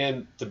you.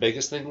 And the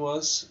biggest thing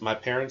was my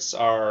parents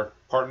are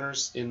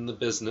partners in the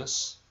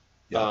business.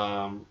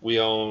 Yeah. We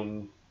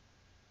own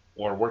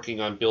or working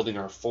on building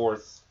our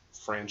 4th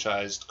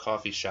franchised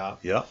coffee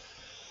shop. Yeah.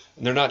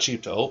 And they're not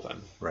cheap to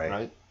open,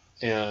 right?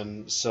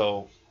 And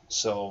so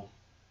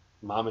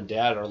mom and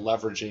dad are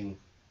leveraging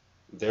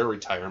their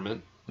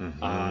retirement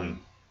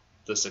on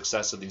the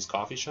success of these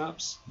coffee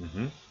shops.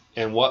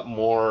 And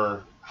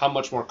how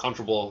much more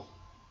comfortable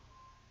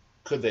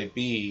could they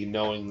be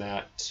knowing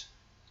that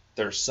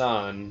their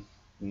son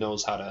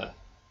knows how to?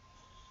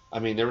 I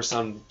mean, there were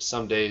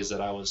some days that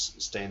I was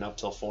staying up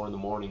till 4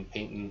 a.m.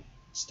 painting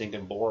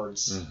stinking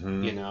boards,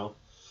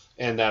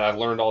 and that I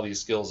learned all these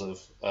skills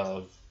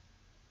of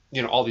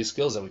all these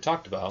skills that we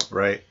talked about.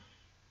 Right.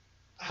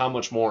 How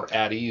much more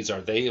at ease are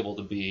they able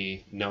to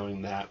be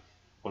knowing that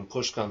when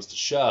push comes to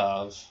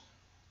shove,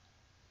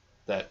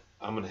 that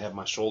I'm going to have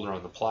my shoulder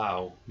on the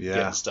plow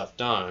getting stuff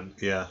done.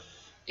 Yeah.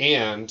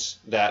 And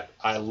that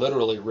I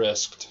literally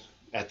risked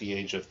at the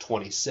age of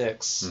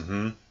 26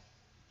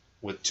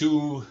 with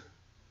 2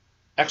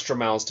 extra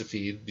mouths to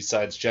feed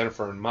besides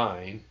Jennifer and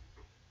mine,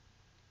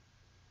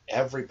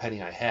 every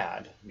penny I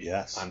had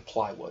on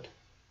plywood.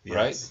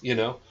 Right?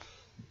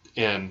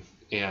 And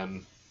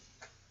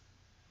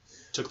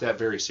took that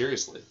very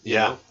seriously. You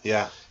know?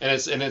 Yeah. And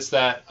it's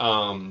that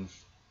man,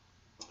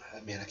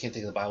 I can't think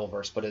of the Bible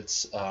verse, but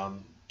it's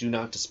do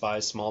not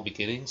despise small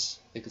beginnings.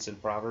 I think it's in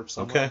Proverbs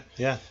somewhere. Okay.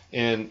 Yeah.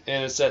 And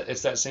it's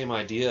that same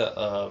idea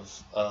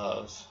of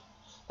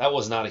that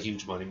was not a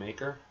huge money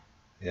maker.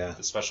 Yeah.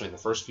 Especially in the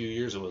first few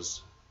years, it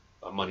was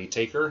a money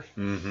taker.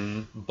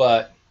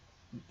 But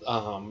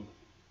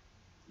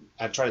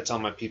I try to tell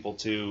my people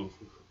too,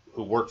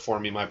 who work for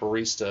me, my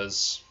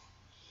baristas,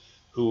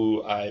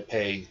 who I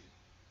pay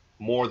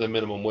more than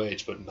minimum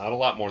wage, but not a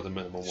lot more than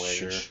minimum wage.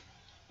 Sure.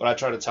 But I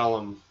try to tell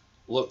them,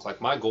 look, like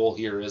my goal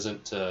here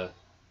isn't to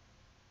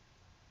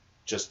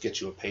just get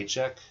you a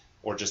paycheck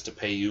or just to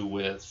pay you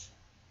with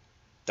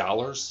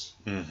dollars,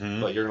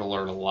 but you're going to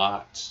learn a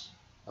lot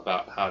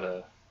about how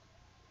to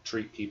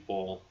treat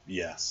people.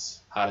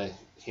 Yes. How to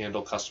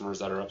handle customers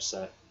that are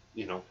upset,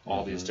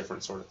 all these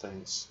different sort of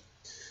things.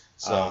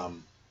 So,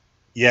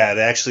 yeah, it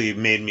actually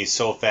made me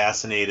so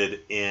fascinated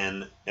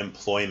in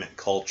employment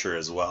culture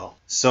as well.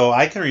 So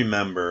I can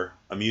remember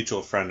a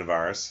mutual friend of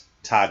ours,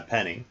 Todd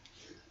Penning.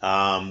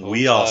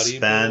 We all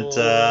spent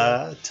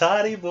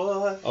Toddy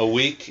boy a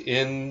week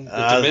in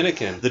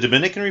the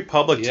Dominican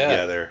Republic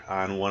together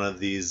on one of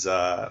these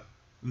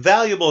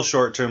valuable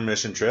short-term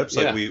mission trips.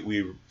 Like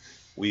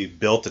we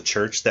built a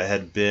church that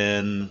had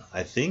been,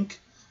 I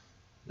think,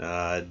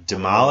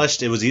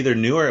 demolished. It was either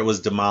new or it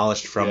was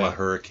demolished from a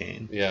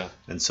hurricane. Yeah.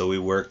 And so we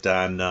worked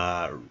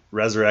on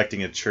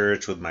resurrecting a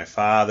church with my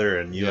father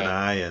and you and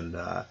I,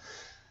 and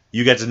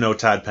you get to know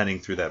Todd Penning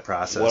through that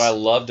process. What I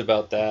loved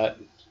about that,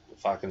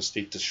 if I can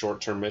speak to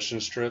short-term mission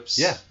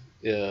trips,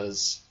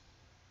 is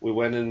we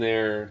went in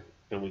there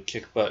and we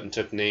kicked butt and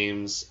took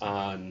names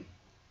on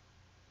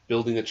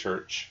building a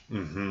church,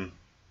 mm-hmm.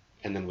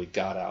 and then we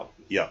got out.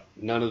 Yep.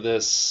 None of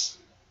this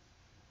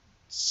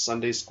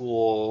Sunday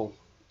school,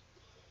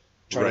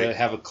 try to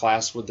have a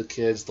class with the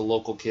kids, the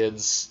local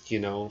kids,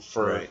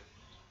 for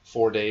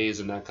 4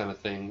 days and that kind of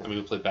thing. I mean,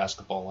 we played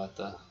basketball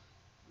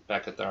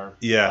back at our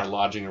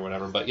lodging or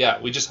whatever. But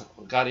yeah, we just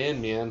got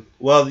in, man.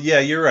 Well, yeah,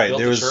 you're right.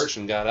 Built the church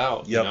and got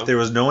out. Yep, there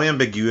was no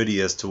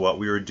ambiguity as to what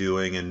we were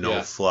doing and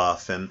no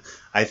fluff. And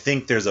I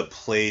think there's a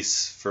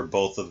place for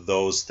both of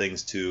those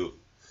things to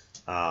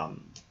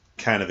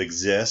kind of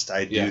exist.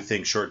 I do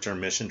think short-term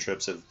mission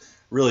trips have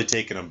really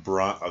taken a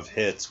brunt of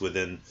hits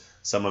within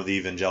some of the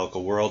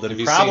evangelical world.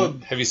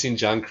 And have you seen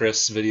John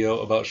Christ's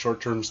video about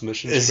short-term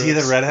mission trips? Is he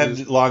the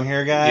redhead, long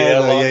hair guy?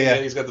 Yeah,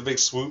 He's got the big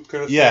swoop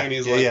kind of thing. And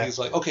he's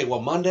like, okay,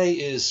 well, Monday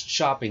is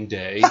shopping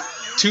day.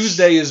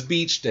 Tuesday is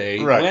beach day.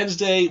 Right.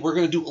 Wednesday, we're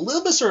going to do a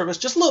little bit of service,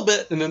 just a little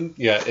bit. And then,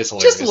 it's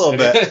hilarious. Just a little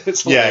bit.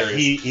 It's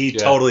hilarious. He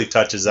totally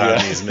touches on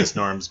these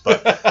misnorms.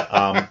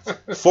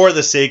 But for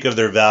the sake of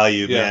their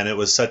value, man, it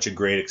was such a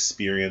great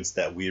experience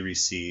that we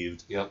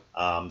received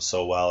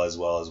so well as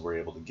we're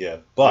able to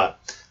give. But,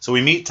 so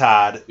we meet Todd.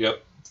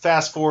 Yep.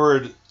 Fast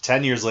forward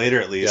 10 years later,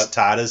 at least,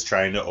 Todd is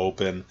trying to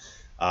open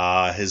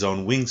his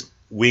own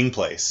wing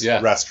place,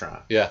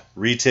 restaurant. Yeah.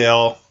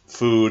 Retail,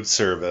 food,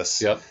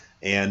 service. Yep.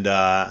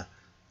 And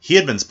he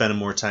had been spending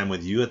more time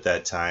with you at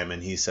that time,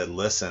 and he said,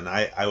 listen,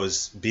 I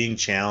was being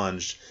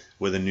challenged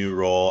with a new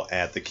role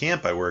at the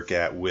camp I work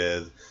at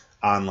with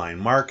online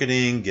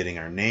marketing, getting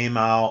our name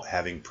out,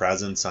 having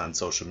presence on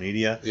social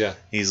media. Yeah.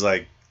 He's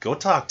like, go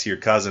talk to your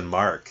cousin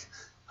Mark.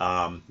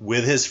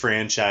 With his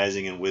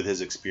franchising and with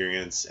his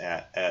experience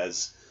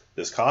as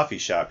this coffee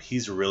shop,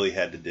 he's really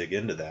had to dig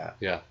into that.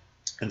 Yeah.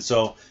 And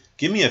so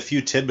give me a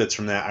few tidbits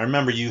from that. I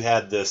remember you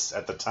had this,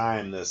 at the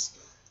time, this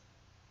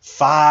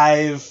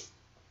 5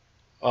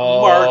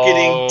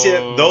 marketing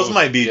tip. Those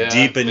might be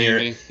deep in your...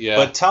 Yeah.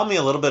 But tell me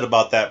a little bit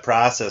about that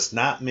process,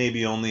 not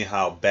maybe only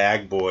how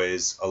Bag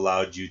Boys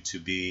allowed you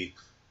to be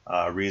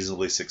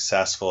reasonably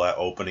successful at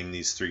opening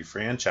these 3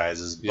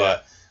 franchises,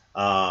 but,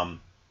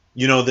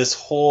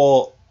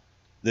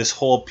 this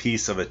whole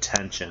piece of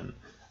attention.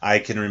 I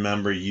can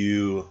remember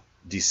you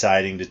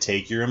deciding to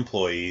take your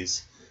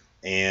employees,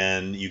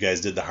 and you guys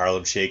did the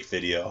Harlem Shake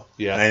video.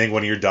 Yeah. And I think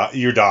one of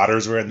your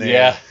daughters were in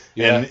there.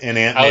 Yeah. And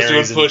Aunt I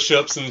was doing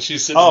push-ups, and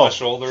she's sitting on my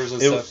shoulders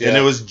and stuff. Yeah. And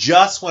it was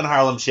just when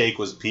Harlem Shake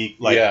was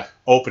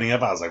opening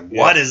up. I was like,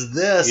 what is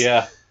this?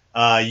 Yeah.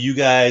 You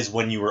guys,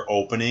 when you were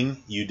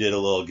opening, you did a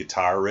little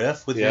guitar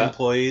riff with your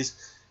employees.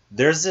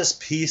 There's this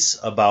piece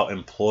about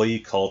employee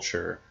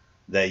culture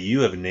that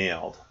you have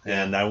nailed.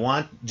 And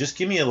just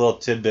give me a little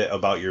tidbit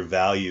about your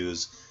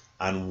values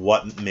on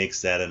what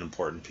makes that an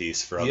important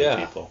piece for other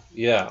people.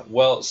 Yeah.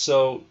 Well,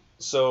 so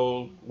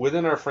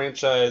within our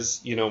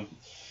franchise,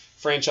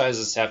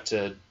 franchises have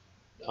to,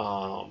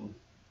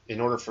 in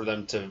order for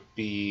them to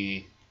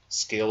be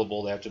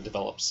scalable, they have to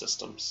develop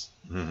systems.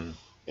 Mm-hmm.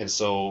 And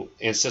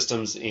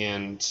systems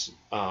and,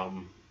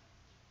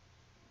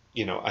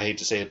 I hate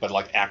to say it, but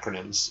like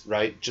acronyms,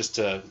 right? Just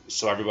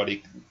so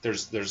everybody,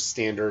 there's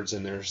standards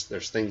and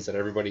there's things that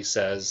everybody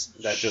says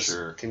that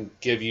just can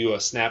give you a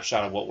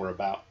snapshot of what we're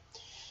about.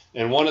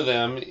 And one of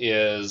them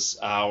is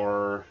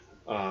our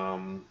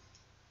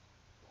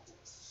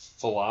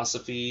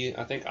philosophy,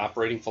 I think,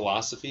 operating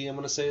philosophy, I'm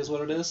going to say is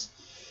what it is.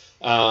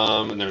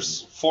 And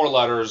there's 4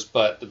 letters,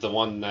 but the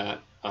one that,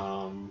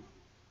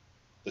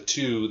 the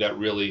 2 that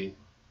really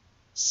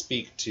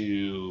speak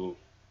to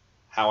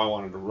how I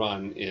wanted to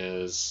run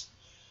is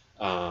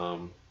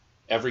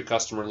every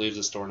customer leaves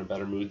the store in a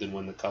better mood than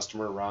when the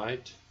customer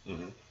arrived,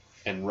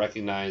 and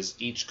recognize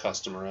each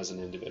customer as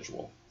an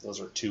individual. Those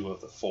are 2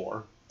 of the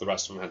 4. The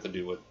rest of them have to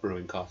do with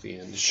brewing coffee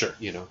and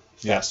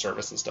fast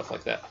service and stuff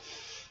like that.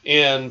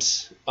 And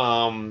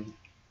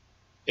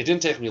it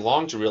didn't take me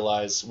long to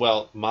realize,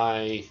 well,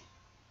 my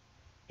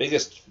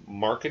biggest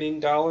marketing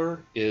dollar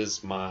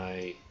is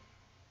my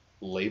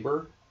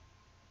labor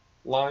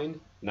line,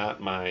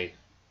 not my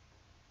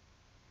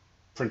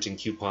printing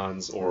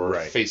coupons or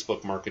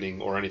Facebook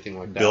marketing or anything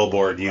like that.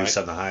 Billboard use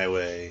on the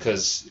highway.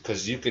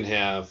 Because you can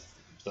have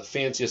the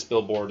fanciest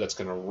billboard that's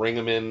going to ring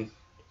them in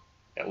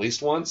at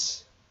least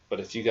once, but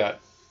if you got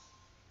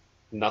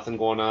nothing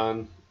going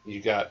on,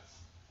 you got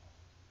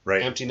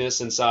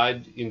emptiness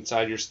inside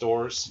your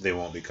stores, they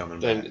won't be coming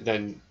back.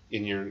 Then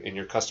in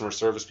your customer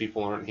service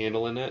people aren't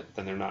handling it,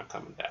 then they're not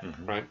coming back,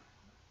 right?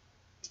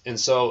 And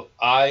so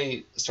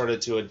I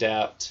started to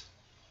adapt.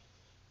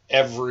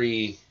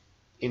 Every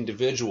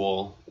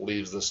individual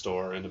leaves the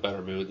store in a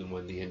better mood than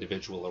when the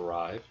individual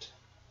arrived,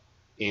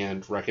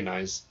 and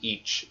recognize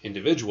each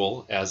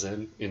individual as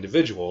an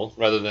individual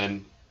rather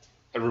than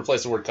I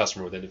replaced the word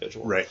customer with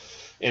individual. Right.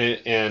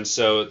 And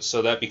so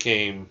that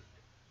became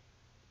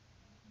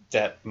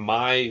that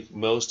my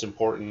most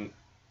important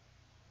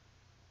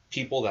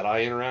people that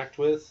I interact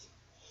with,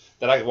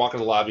 that I can walk in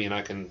the lobby and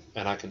I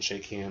can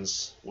shake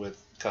hands with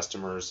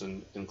customers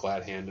and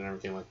glad hand and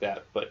everything like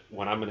that. But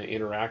when I'm going to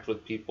interact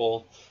with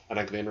people and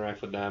I can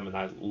interact with them, and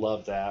I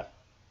love that.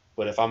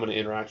 But if I'm going to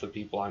interact with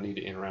people, I need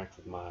to interact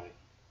with my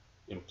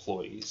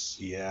employees.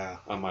 Yeah.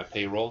 On my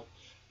payroll,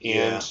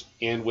 Yeah.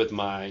 and with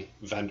my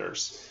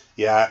vendors.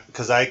 Yeah,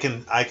 because I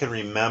can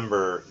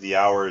remember the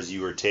hours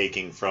you were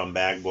taking from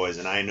Bag Boys,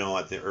 and I know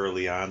at the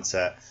early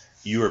onset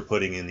you were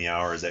putting in the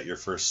hours at your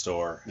first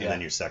store and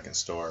then your second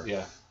store.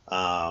 Yeah.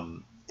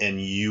 And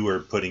you were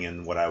putting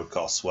in what I would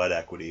call sweat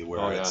equity,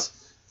 where it's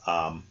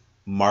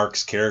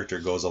Mark's character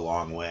goes a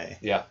long way.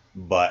 Yeah.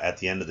 But at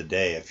the end of the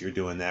day, if you're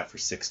doing that for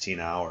 16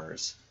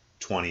 hours,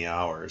 20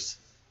 hours,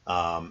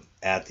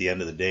 at the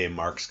end of the day,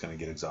 Mark's going to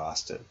get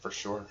exhausted. For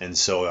sure. And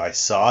so I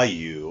saw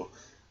you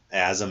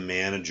as a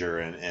manager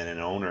and an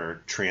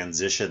owner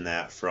transition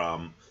that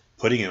from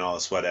putting in all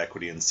the sweat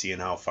equity and seeing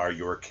how far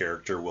your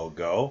character will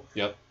go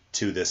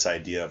to this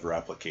idea of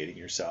replicating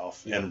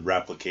yourself and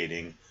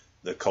replicating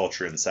the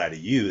culture inside of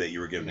you that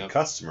you were giving to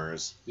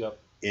customers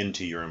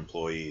into your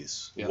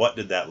employees. What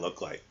did that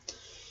look like?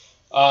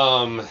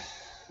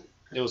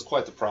 It was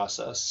quite the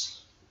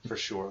process, for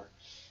sure.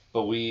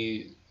 But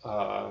we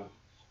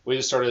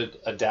just started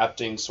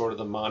adapting sort of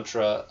the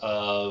mantra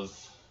of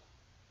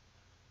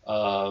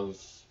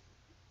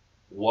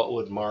what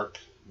would Mark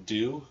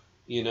do?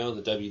 You know,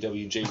 the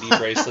WWJD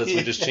bracelets.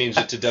 We just changed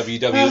it to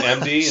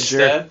WWMD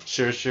instead.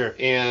 Sure.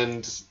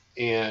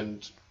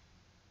 And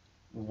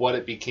what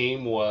it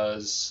became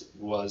was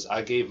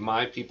I gave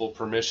my people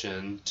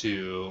permission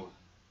to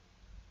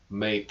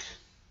make,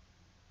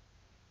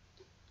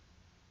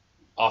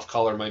 off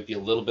color might be a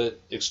little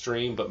bit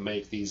extreme, but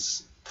make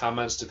these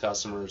comments to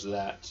customers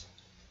that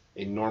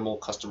a normal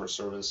customer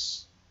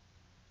service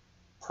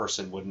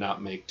person would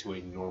not make to a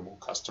normal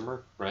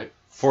customer, right?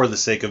 For the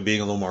sake of being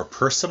a little more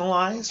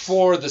personalized?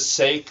 For the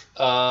sake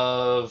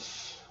of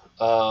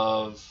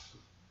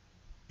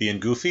being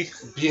goofy?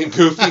 Being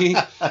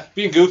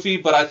goofy,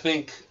 but I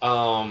think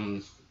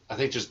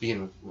just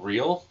being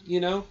real, you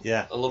know?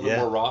 Yeah. A little bit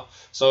more raw.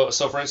 So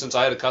for instance,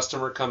 I had a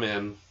customer come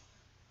in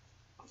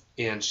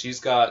and she's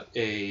got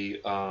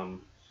an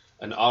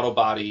auto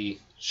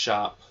body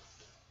shop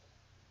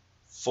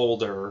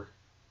folder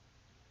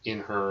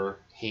in her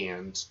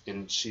hand,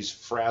 and she's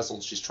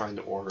frazzled. She's trying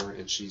to order,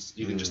 and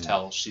you can just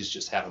tell she's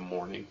just had a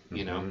morning,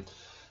 you know.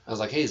 I was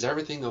like, hey, is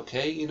everything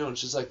okay? You know, and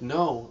she's like,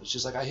 no.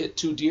 She's like, I hit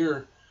 2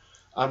 deer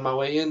on my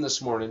way in this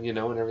morning, you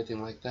know, and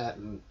everything like that.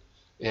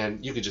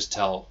 And you could just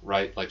tell,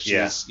 right? Like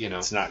she's, you know.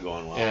 It's not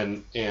going well.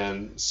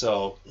 And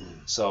so,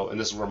 and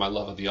this is where my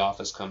love of The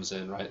Office comes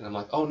in, right? And I'm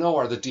like, oh no,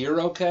 are the deer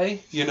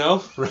okay? You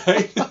know,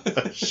 right?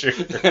 Sure.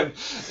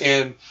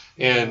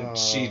 and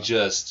she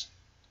just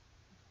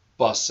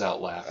busts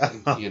out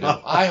laughing, you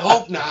know. I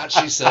hope not,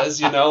 she says,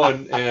 you know,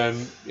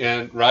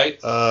 and right?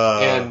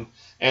 And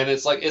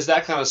it's like, it's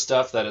that kind of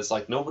stuff that it's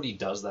like nobody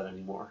does that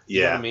anymore.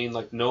 You know what I mean?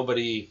 Like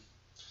nobody,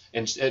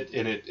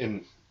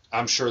 and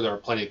I'm sure there are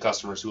plenty of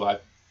customers who I've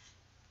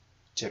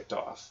ticked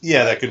off. Yeah,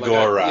 right? that could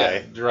go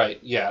awry. Yeah, right.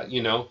 Yeah,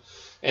 you know.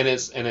 And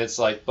it's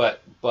like,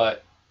 but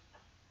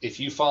if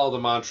you follow the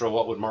mantra,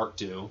 what would Mark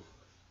do?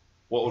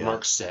 What would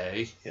Mark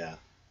say? Yeah.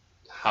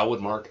 How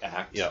would Mark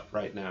act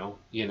right now?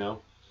 You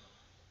know?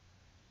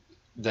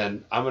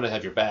 Then I'm going to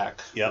have your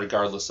back,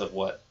 regardless of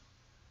what,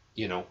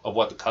 you know, of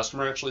what the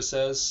customer actually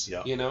says.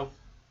 You know,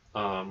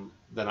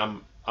 then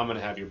I'm going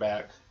to have your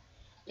back,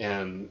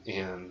 and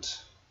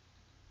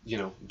you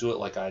know, do it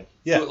like I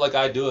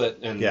do it,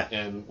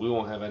 and we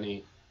won't have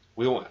any.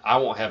 I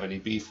won't have any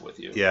beef with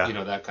you. You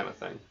know, that kind of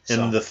thing.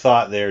 And the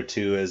thought there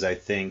too is, I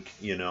think,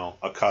 you know,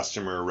 a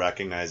customer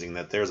recognizing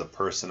that there's a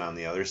person on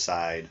the other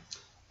side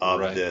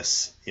of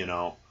this, you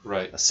know,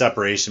 a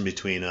separation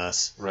between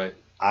us. Right.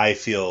 I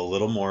feel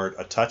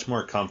a touch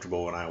more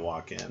comfortable when I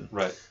walk in.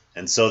 Right.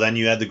 And so then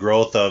you had the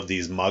growth of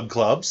these mug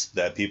clubs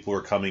that people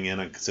were coming in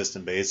on a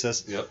consistent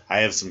basis. Yep. I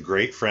have some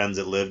great friends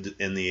that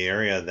lived in the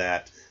area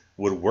that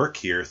would work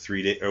here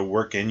 3 days, or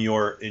work in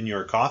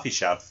your coffee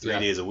shop 3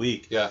 days a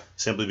week. Yeah.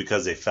 Simply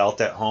because they felt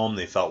at home,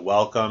 they felt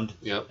welcomed,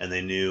 and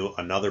they knew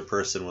another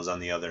person was on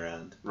the other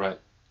end. Right.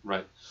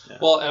 Right. Yeah.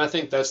 Well, and I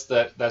think that's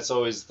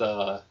always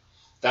that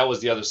was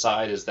the other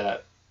side, is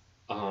that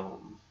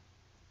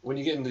when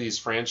you get into these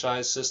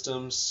franchise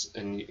systems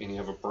and you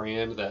have a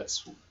brand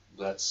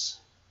that's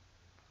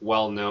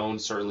well known,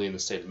 certainly in the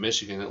state of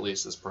Michigan, at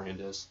least this brand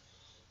is,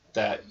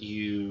 that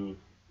you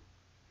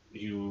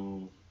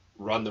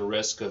run the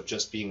risk of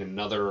just being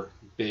another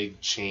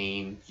big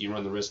chain. You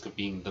run the risk of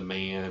being the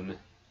man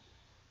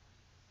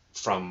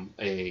from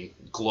a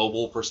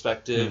global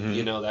perspective,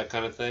 you know, that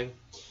kind of thing.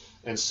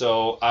 And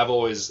so I've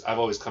always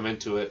come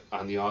into it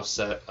on the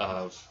offset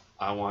of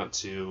I want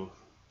to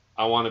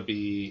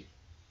be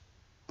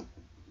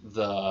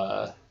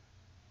I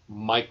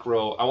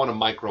want to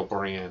micro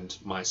brand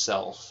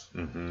myself,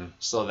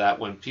 so that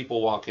when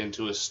people walk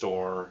into a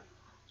store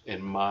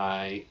in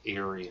my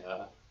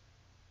area,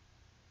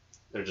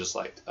 they're just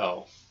like,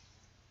 oh,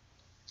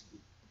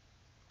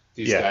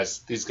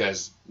 these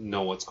guys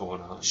know what's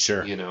going on.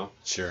 Sure. You know?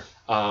 Sure.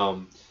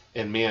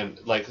 And man,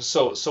 like,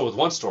 so with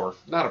one store,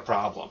 not a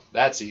problem.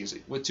 That's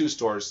easy. With 2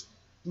 stores,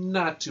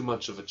 not too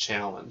much of a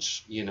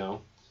challenge, you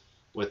know?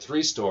 With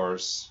 3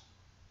 stores,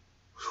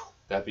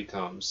 that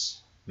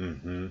becomes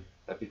a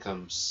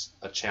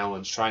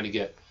challenge trying to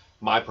get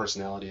my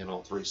personality in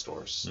all 3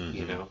 stores,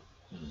 you know?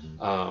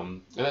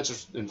 And that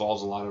just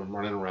involves a lot of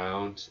running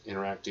around,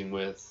 interacting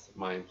with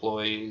my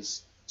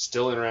employees,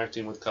 still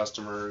interacting with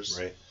customers.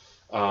 Right.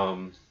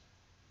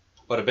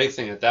 But a big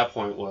thing at that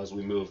point was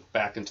we moved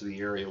back into the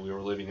area. We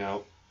were living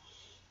out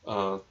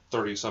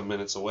 30 some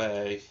minutes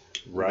away.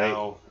 Right.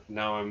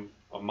 Now I'm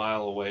a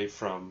mile away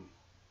from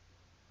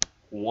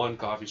one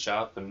coffee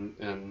shop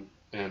and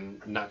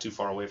not too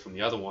far away from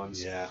the other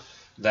ones. Yeah.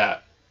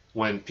 That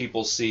when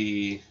people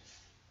see,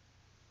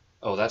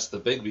 oh, that's the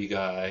Bigby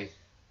guy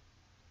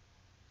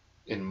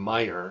in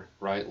Meyer,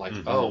 right? Like,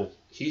 oh,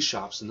 he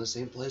shops in the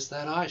same place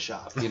that I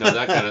shop. You know,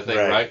 that kind of thing,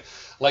 right?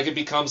 Like, it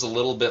becomes a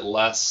little bit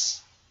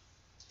less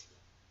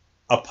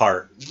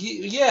apart.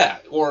 Yeah,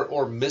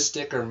 or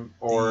mystic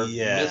or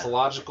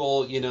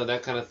mythological, you know,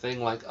 that kind of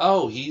thing. Like,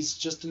 oh, he's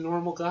just a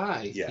normal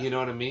guy. Yeah. You know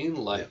what I mean?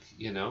 Like,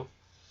 you know,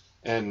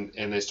 and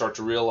they start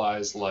to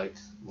realize like,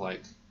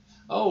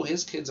 oh,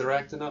 his kids are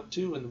acting up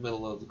too in the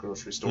middle of the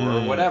grocery store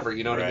or whatever.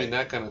 You know what I mean?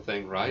 That kind of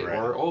thing, right?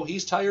 Or, oh,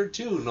 he's tired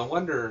too. No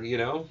wonder, you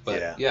know.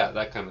 But yeah,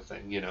 that kind of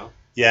thing, you know.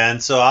 Yeah,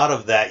 and so out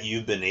of that,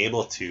 you've been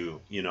able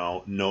to, you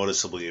know,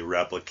 noticeably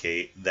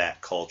replicate that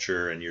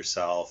culture and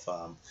yourself.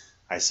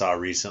 I saw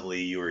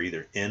recently you were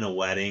either in a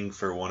wedding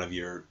for one of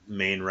your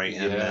main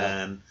right-hand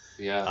men.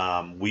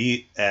 Yeah.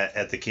 We,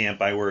 at the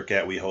camp I work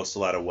at, we host a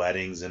lot of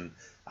weddings, and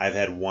I've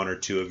had 1 or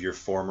 2 of your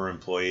former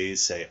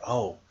employees say,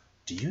 oh,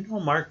 do you know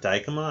Mark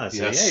Dykema? I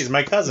say, yeah, he's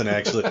my cousin,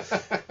 actually.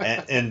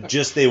 and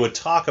just they would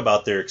talk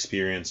about their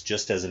experience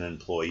just as an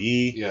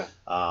employee. Yeah.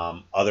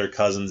 Other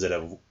cousins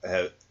that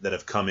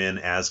have come in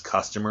as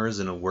customers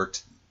and have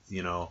worked,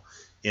 you know,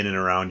 in and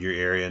around your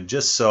area, and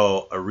just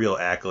so a real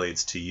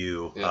accolades to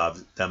you of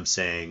them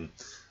saying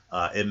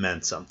it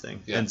meant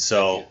something. Yeah, and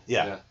so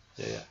yeah.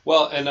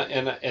 Well,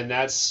 and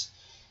that's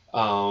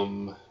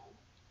the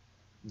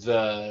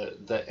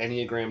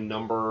Enneagram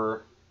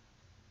number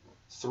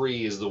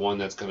 3 is the one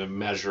that's going to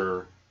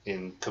measure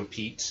and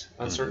compete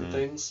on certain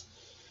things.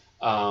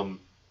 But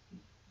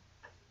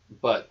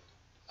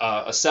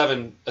a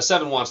 7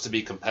 wants to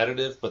be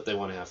competitive, but they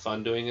want to have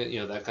fun doing it, you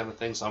know, that kind of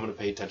thing. So I'm going to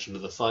pay attention to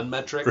the fun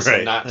metrics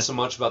and not so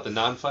much about the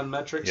non-fun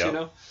metrics, you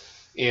know.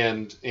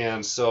 And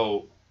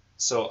so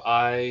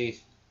I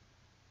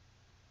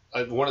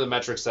one of the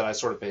metrics that I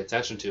sort of pay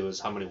attention to is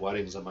how many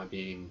weddings am I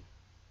being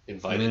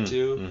invited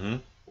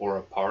to or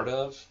a part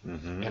of.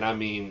 And I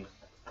mean,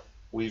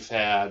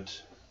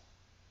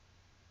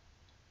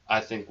 I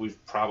think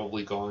we've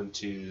probably gone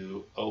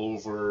to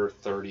over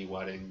 30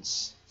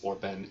 weddings or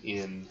been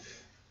in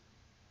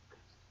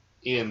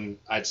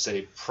I'd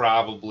say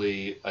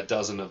probably a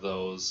dozen of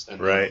those,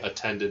 and then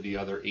attended the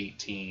other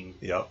 18.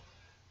 Yep.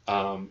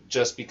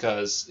 Just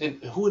because,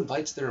 and who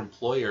invites their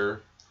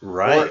employer,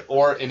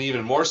 or and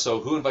even more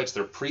so, who invites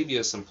their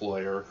previous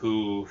employer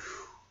who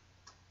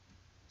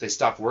they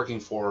stopped working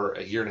for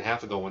a year and a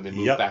half ago when they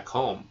moved back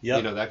home,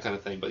 you know, that kind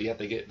of thing. But yet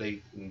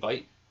they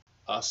invite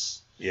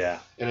us. Yeah.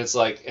 And it's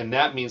like, and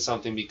that means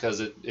something because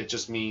it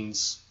just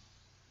means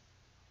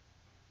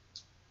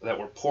that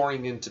we're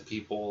pouring into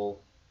people,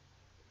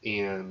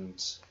 and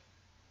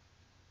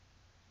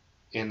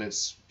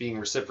it's being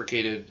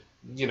reciprocated,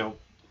 you know.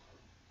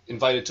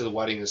 Invited to the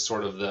wedding is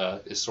sort of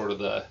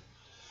the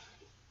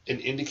an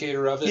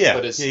indicator of it,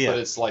 but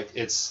it's like,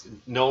 it's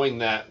knowing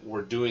that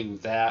we're doing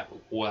that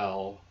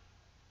well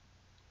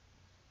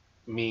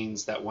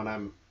means that when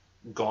I'm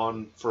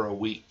gone for a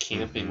week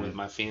camping with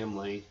my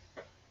family,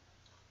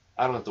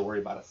 I don't have to worry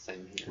about a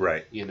thing here.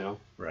 Right. You know?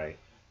 Right.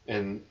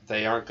 And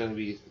they aren't going to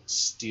be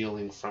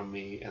stealing from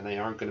me, and they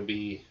aren't going to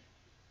be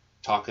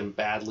talking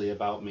badly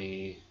about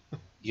me,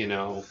 you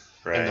know?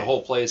 Right. And the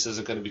whole place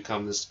isn't going to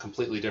become this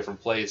completely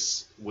different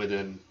place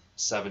within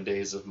 7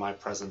 days of my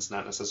presence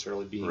not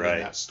necessarily being in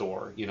that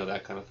store, you know,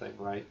 that kind of thing,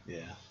 right? Yeah.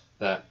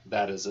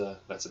 That's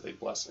a big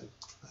blessing.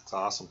 That's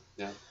awesome.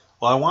 Yeah.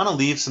 Well, I want to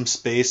leave some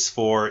space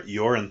for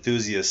your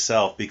enthusiast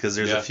self, because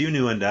there's a few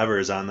new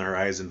endeavors on the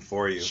horizon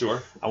for you.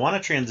 Sure. I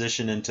want to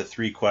transition into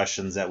 3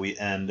 questions that we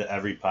end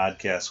every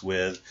podcast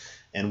with.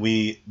 And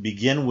we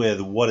begin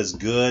with what is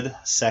good.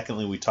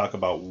 Secondly, we talk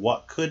about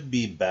what could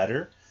be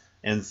better.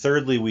 And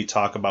thirdly, we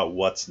talk about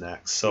what's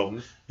next. So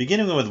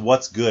beginning with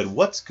what's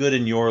good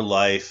in your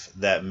life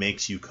that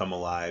makes you come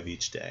alive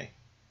each day?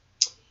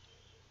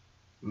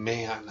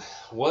 Man,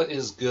 what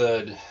is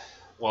good?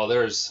 Well,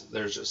 there's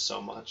just so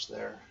much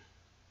there.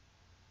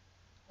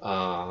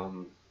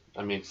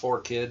 I mean,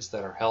 4 kids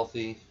that are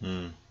healthy.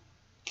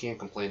 Can't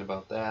complain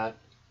about that.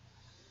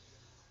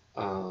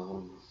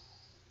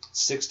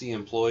 60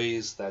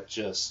 employees that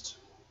just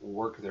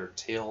work their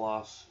tail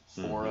off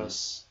for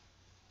us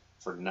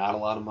for not a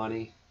lot of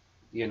money,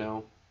 you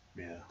know.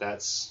 Yeah.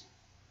 That's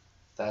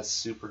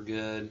super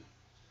good.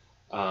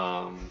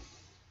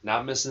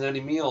 Not missing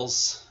any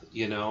meals,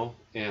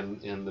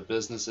 and the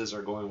businesses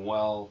are going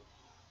well,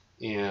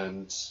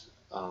 and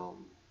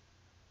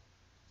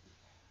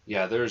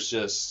yeah, there's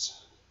just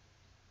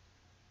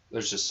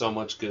so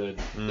much good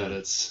that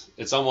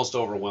it's almost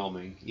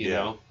overwhelming,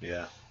 know.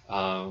 Yeah.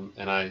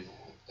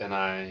 And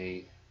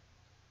I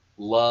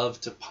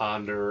love to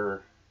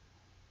ponder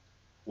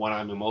when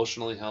I'm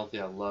emotionally healthy.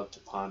 I love to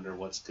ponder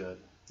what's good.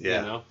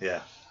 Yeah.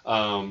 Yeah.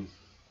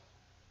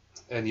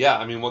 And yeah,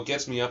 I mean, what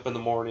gets me up in the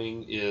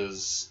morning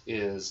is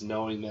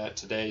knowing that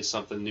today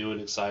something new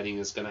and exciting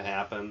is going to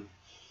happen.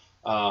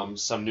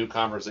 Some new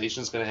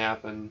conversation is going to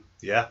happen.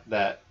 Yeah.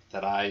 That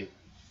I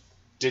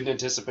didn't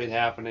anticipate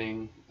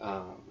happening.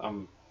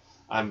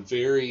 I'm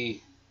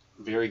very,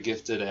 very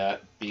gifted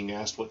at being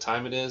asked what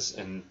time it is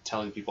and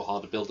telling people how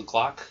to build a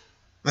clock.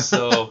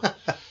 So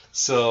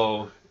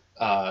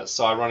I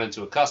run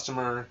into a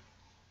customer,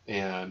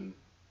 and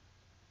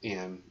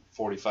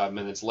 45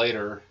 minutes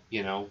later,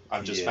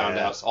 I've just found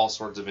out all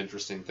sorts of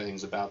interesting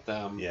things about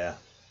them. Yeah.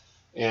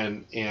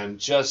 And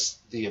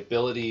just the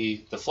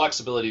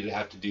flexibility to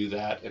have to do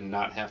that and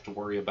not have to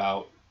worry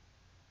about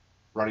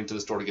running to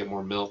the store to get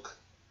more milk,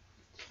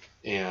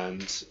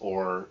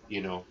 or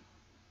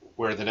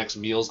where the next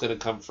meal is going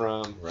to come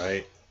from.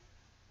 Right.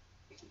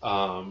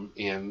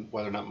 And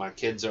whether or not my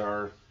kids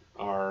are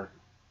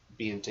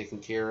being taken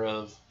care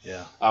of.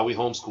 Yeah. We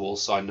homeschool,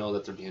 so I know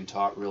that they're being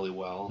taught really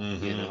well.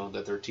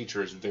 That their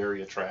teacher is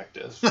very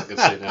attractive. I can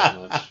say that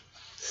much.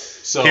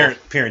 So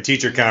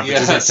parent-teacher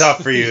conferences are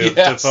tough for you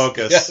to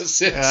focus.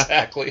 Yes,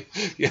 exactly.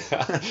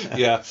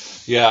 Yeah.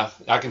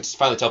 I can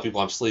finally tell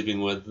people I'm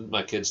sleeping with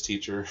my kid's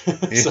teacher.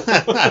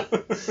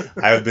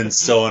 I've been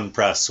so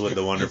impressed with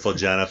the wonderful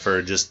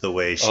Jennifer, just the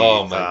way she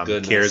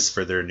cares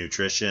for their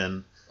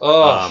nutrition,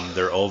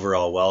 their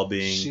overall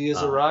well-being. She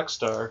is a rock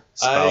star.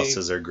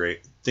 Spouses are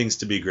great. Things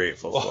to be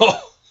grateful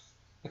for.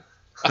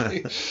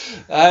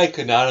 I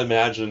could not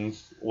imagine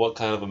what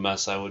kind of a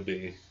mess I would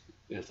be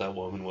if that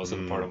woman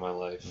wasn't a part of my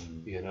life,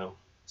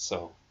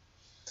 So,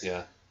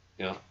 yeah.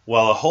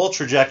 Well, a whole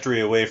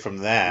trajectory away from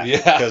that,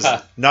 because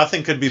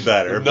nothing could be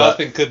better.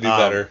 Nothing could be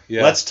better.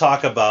 Yeah. Let's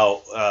talk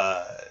about.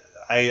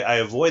 I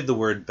avoid the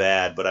word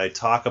bad, but I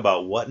talk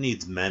about what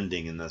needs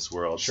mending in this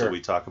world. Sure. So we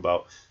talk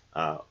about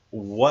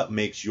what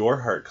makes your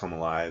heart come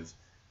alive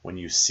when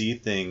you see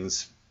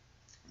things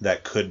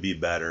that could be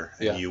better,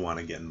 and you want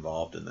to get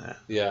involved in that.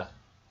 Yeah.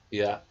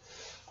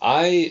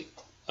 I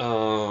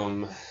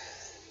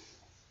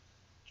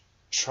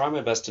try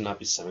my best to not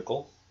be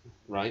cynical,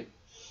 right?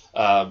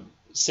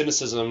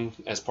 Cynicism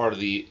as part of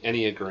the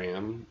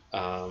Enneagram.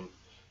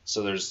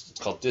 So it's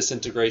called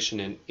disintegration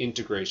and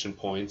integration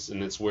points,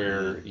 and it's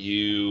where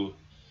you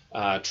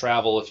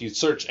travel. If you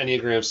search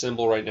Enneagram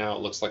symbol right now,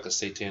 it looks like a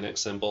satanic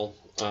symbol.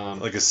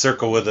 Like a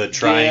circle with a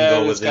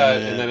triangle within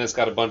it. And then it's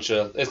got a bunch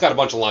of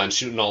lines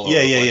shooting all over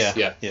the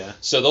place. Yeah.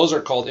 So those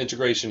are called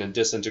integration and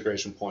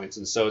disintegration points,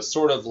 and so it's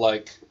sort of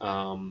like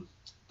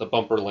the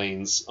bumper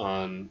lanes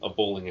on a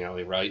bowling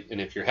alley, right?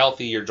 And if you're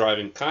healthy, you're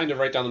driving kind of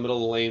right down the middle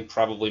of the lane,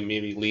 probably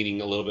maybe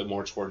leaning a little bit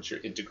more towards your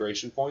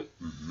integration point.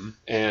 Mm-hmm.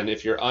 And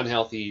if you're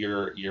unhealthy,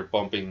 you're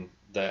bumping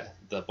the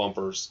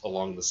bumpers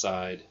along the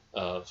side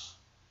of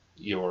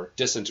your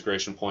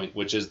disintegration point,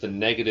 which is the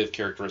negative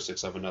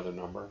characteristics of another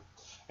number.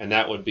 And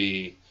that would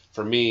be,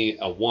 for me,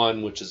 a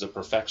 1, which is a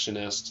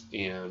perfectionist,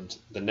 and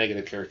the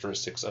negative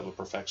characteristics of a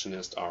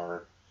perfectionist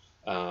are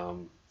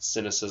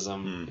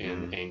cynicism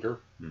and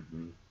anger.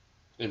 Mm-hmm.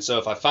 And so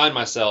if I find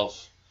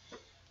myself,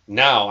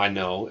 now I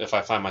know if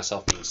I find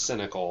myself being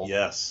cynical,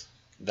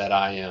 that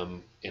I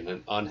am in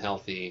an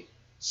unhealthy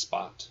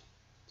spot.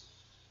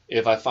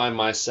 If I find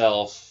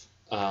myself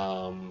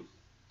being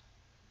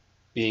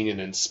an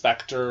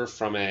inspector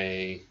from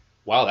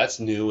wow, that's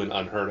new and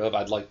unheard of,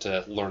 I'd like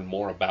to learn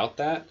more about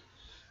that.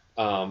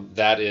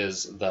 That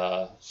is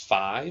the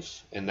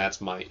 5, and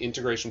that's my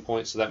integration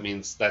point. So that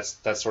means that's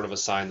sort of a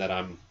sign that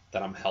I'm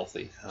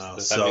healthy.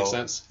 Does that make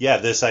sense? Yeah,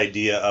 this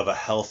idea of a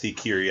healthy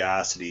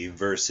curiosity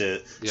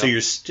versus so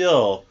you're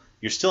still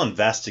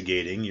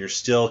investigating, you're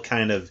still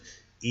kind of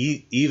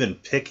even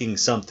picking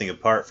something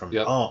apart from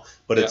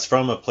but it's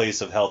from a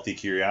place of healthy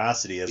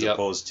curiosity as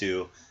opposed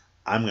to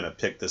I'm going to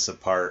pick this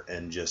apart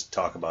and just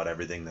talk about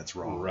everything that's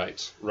wrong.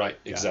 Right,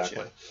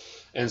 exactly.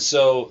 And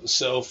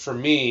so for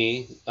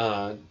me,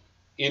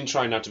 in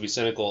trying not to be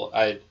cynical,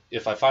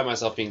 if I find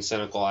myself being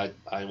cynical,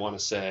 I want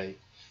to say,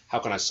 how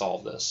can I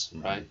solve this,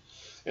 right?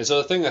 And so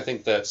the thing I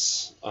think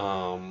that's,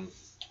 what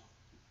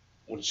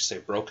did you say,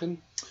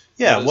 broken?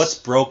 Yeah, what's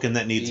broken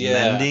that needs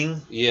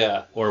mending?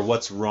 Yeah. Or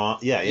what's wrong?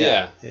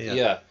 Yeah.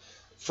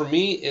 For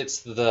me,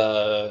 it's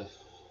the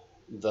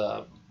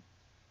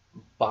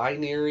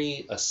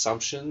binary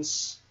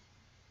assumptions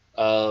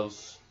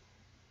of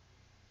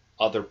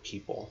other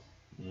people.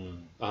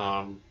 We've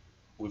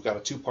got a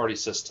 2-party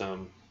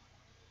system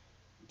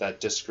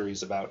that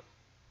disagrees about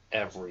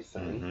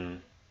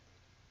everything.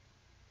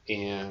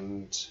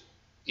 And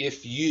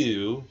if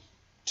you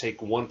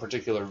take one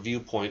particular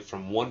viewpoint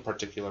from one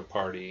particular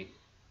party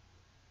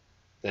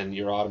then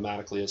you're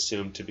automatically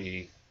assumed to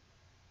be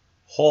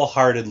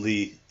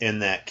wholeheartedly in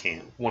that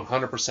camp.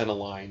 100%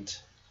 aligned.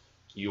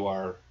 You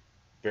are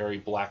very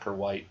black or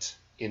white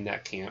in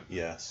that camp.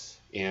 Yes.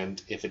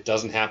 And if it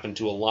doesn't happen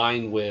to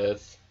align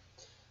with,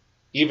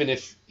 even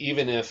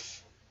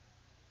if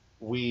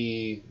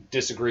we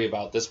disagree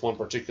about this one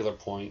particular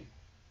point,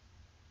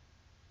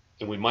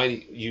 and we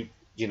might,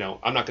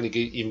 I'm not going to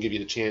even give you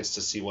the chance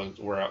to see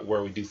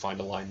where we do find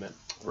alignment,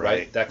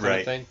 right? That kind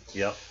of thing.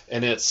 Yep.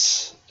 And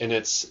it's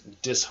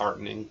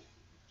disheartening,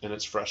 and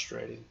it's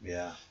frustrating.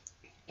 Yeah.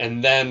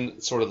 And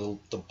then sort of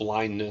the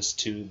blindness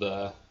to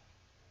the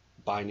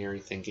binary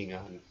thinking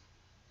on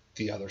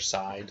the other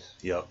side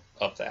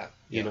of that.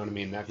 You know what I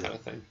mean? That kind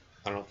of thing.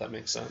 I don't know if that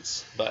makes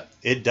sense, but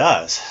it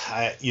does.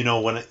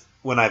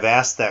 When I've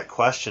asked that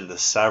question to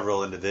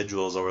several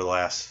individuals over the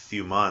last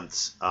few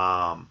months,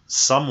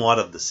 somewhat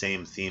of the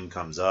same theme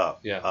comes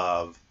up. Yeah.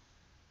 Of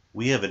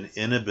we have an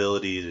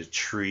inability to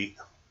treat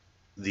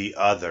the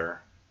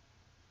other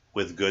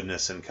with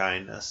goodness and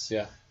kindness.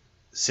 Yeah.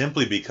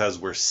 Simply because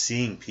we're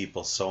seeing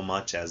people so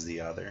much as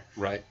the other.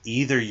 Right.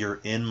 Either you're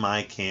in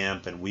my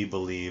camp and we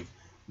believe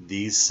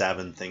these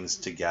 7 things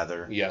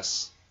together.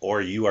 Yes.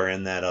 Or you are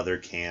in that other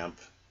camp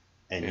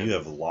and you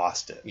have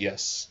lost it.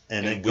 Yes.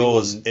 And it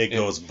goes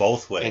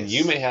both ways. And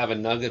you may have a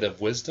nugget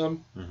of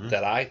wisdom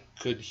that I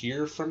could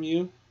hear from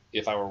you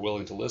if I were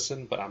willing to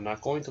listen, but I'm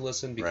not going to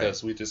listen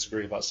because we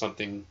disagree about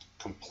something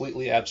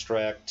completely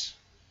abstract.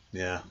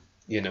 Yeah.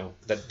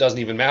 That doesn't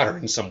even matter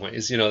in some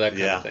ways, that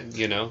kind of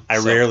thing, I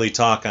rarely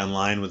talk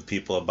online with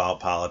people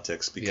about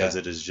politics because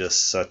it is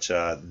just such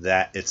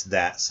it's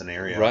that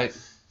scenario. Right.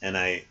 And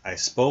I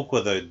spoke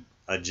with a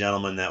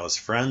gentleman that was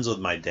friends with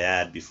my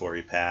dad before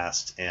he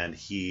passed, and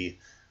he,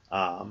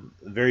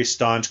 very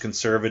staunch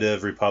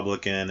conservative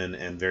Republican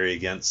and very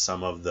against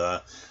some of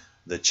the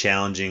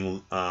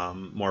challenging,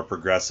 more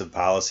progressive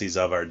policies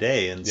of our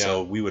day. And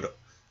so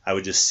I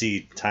would just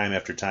see time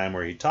after time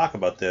where he'd talk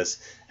about this.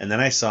 And then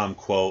I saw him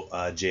quote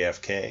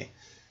JFK.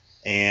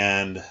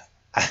 And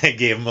I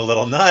gave him a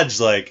little nudge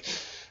like,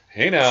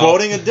 hey now.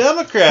 Quoting a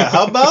Democrat.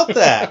 How about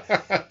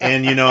that?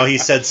 And, he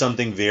said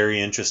something very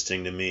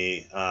interesting to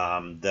me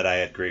that I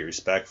had great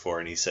respect for.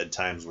 And he said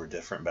times were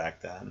different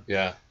back then.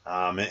 Yeah.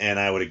 And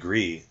I would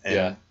agree.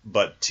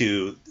 But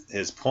to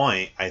his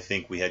point, I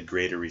think we had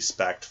greater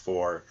respect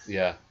for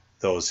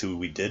those who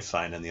we did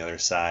find on the other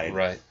side.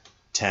 Right.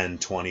 10,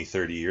 20,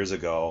 30 years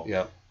ago.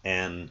 Yeah.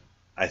 And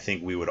I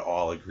think we would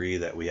all agree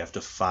that we have to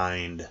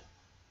find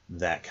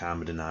that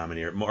common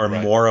denominator or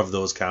more of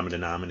those common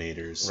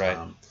denominators. Right.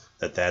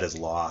 That is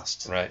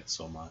lost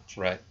so much.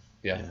 Right.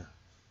 Yeah.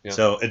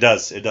 So it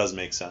does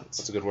make sense.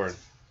 That's a good word.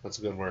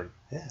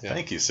 Yeah.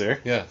 Thank you, sir.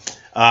 Yeah.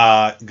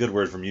 Good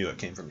word from you. It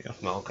came from you.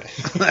 Oh, okay.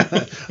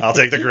 I'll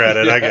take the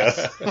credit, I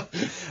guess.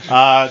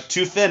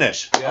 To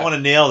finish, I want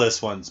to nail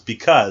this one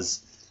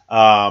because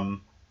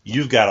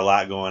you've got a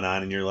lot going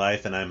on in your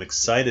life, and I'm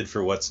excited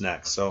for what's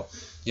next. So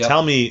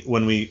tell me,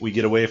 when we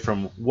get away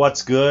from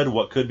what's good,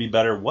 what could be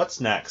better, what's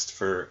next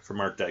for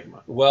Mark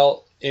Degma?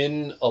 Well,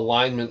 in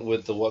alignment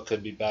with the what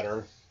could be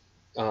better,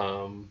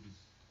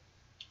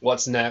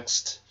 what's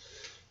next?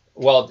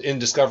 Well, in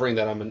discovering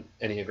that I'm an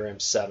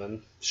Enneagram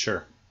 7.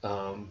 Sure.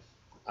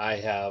 I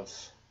have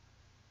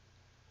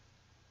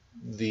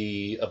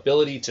the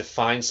ability to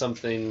find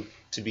something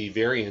to be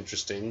very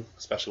interesting,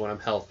 especially when I'm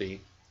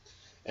healthy,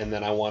 and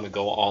then I want to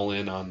go all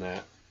in on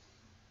that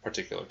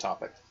particular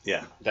topic.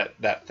 Yeah.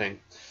 That thing.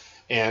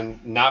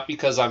 And not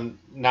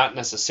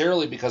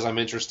necessarily because I'm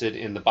interested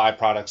in the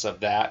byproducts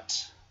of that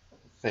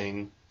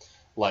thing,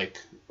 like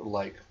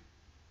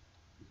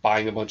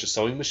buying a bunch of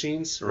sewing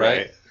machines,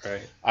 right?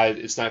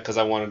 It's not because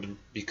I wanted to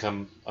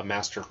become a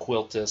master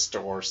quiltist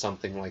or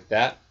something like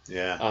that.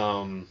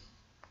 Yeah.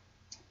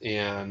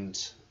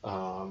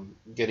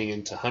 Getting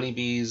into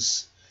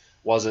honeybees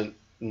wasn't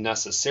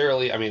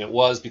necessarily, it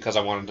was because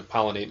I wanted to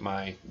pollinate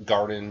my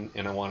garden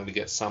and I wanted to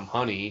get some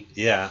honey.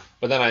 Yeah.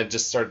 But then I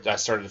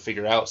started to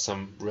figure out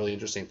some really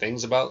interesting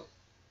things about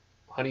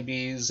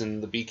honeybees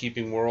and the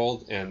beekeeping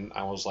world, and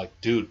I was like,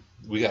 dude,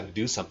 we got to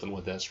do something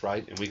with this,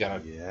 right? And we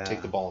got to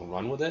take the ball and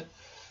run with it.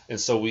 And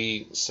so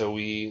we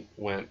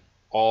went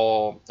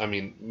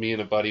me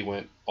and a buddy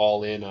went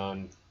all in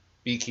on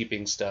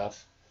beekeeping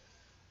stuff,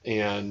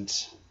 and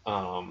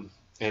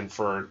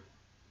for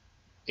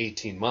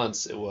 18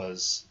 months, it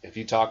was, if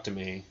you talk to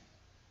me,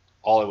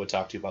 all I would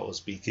talk to you about was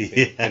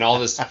beekeeping and all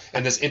this,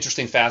 and this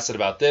interesting facet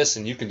about this,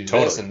 and you can do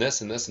this and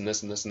this and this and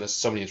this and this and this,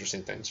 so many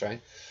interesting things,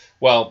 right?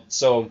 Well,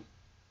 so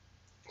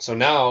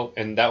now,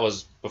 and that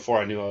was before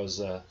I knew I was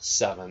a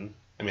 7.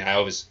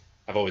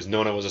 I've always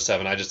known I was a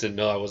 7. I just didn't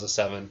know I was a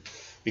 7,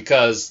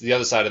 because the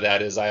other side of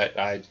that is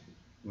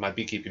my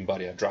beekeeping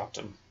buddy, I dropped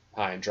him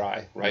high and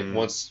dry, right?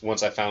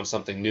 Once I found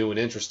something new and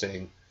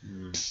interesting,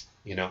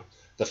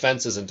 the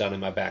fence isn't done in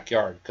my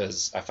backyard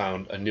because I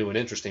found a new and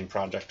interesting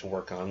project to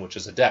work on, which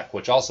is a deck,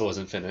 which also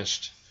isn't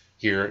finished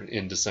here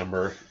in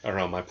December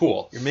around my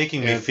pool. You're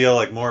making me feel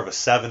like more of a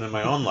 7 in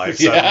my own life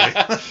suddenly.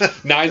 Yeah.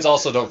 9s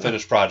also don't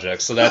finish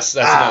projects, so that's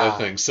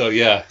another thing. So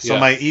So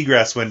my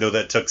egress window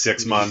that took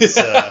 6 months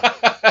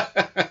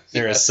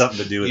There is something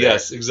to do with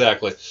Yes,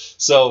 exactly.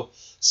 So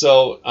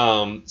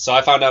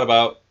I found out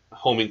about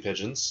homing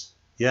pigeons.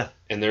 Yeah.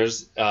 And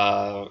there's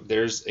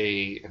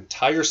a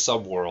entire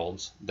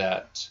subworld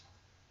that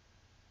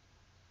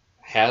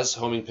has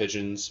homing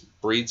pigeons,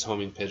 breeds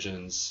homing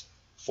pigeons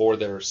for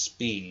their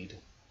speed,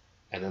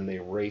 and then they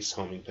race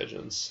homing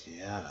pigeons.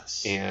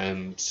 Yes.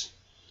 And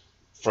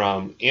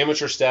from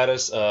amateur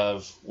status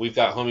of we've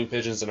got homing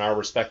pigeons in our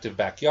respective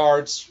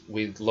backyards,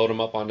 we load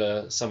them up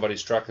onto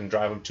somebody's truck and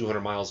drive them 200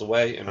 miles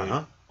away, and we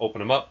open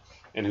them up,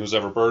 and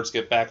whoever birds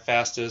get back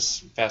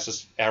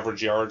fastest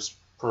average yards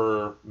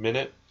per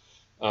minute,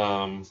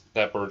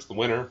 that bird's the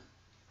winner.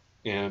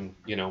 And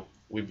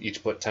we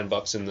each put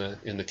 $10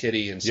 in the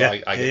kitty, and so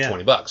I get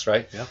 $20,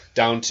 right? Yeah.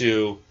 Down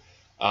to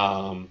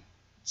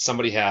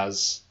somebody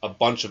has a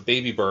bunch of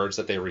baby birds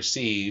that they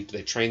received.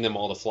 They train them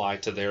all to fly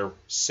to their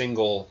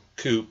single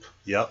coop.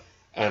 Yep.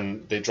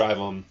 And they drive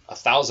them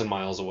 1,000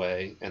 miles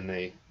away, and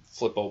they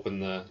flip open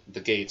the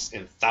gates,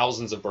 and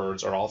thousands of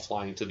birds are all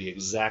flying to the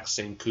exact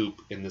same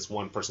coop in this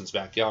one person's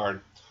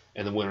backyard,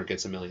 and the winner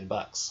gets $1 million,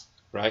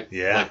 right?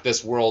 Yeah. Like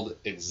this world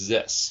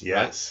exists,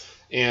 yes.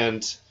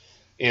 Right?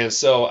 And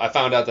so I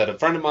found out that a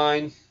friend of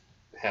mine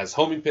has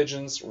homing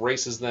pigeons,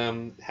 races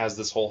them, has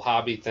this whole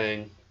hobby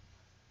thing.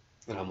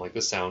 And I'm like,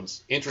 this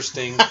sounds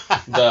interesting.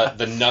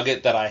 The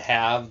nugget that I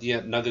have,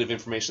 the nugget of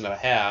information that I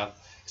have,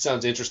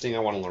 sounds interesting. I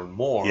want to learn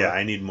more. Yeah,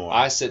 I need more.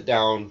 I sit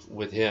down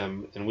with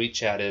him, and we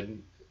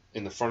chatted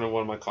in the front of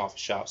one of my coffee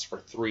shops for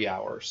 3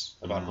 hours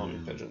about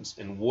homing pigeons,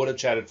 and would have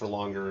chatted for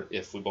longer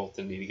if we both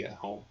didn't need to get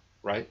home,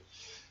 right?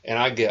 And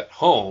I get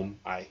home,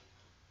 I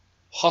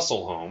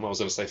hustle home. I was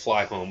going to say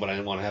fly home, but I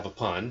didn't want to have a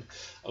pun.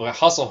 I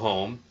hustle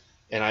home,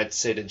 and I'd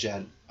say to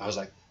Jen, I was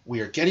like,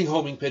 we are getting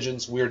homing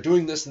pigeons. We are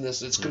doing this and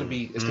this. It's going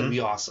to be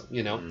awesome,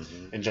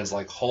 And Jen's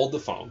like, hold the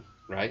phone,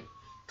 right?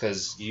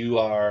 Because you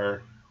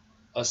are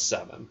a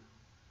 7,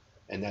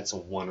 and that's a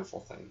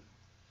wonderful thing.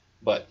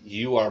 But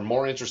you are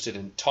more interested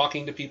in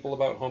talking to people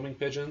about homing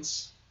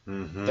pigeons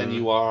than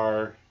you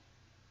are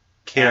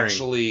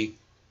actually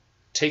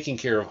taking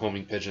care of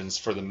homing pigeons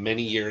for the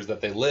many years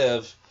that they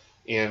live.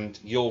 And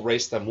you'll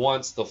race them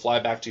once, they'll fly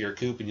back to your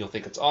coop, and you'll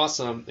think it's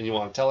awesome, and you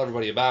want to tell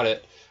everybody about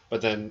it.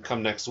 But then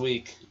come next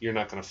week, you're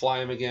not going to fly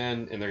them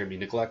again, and they're going to be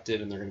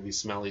neglected, and they're going to be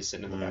smelly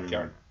sitting in the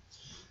backyard.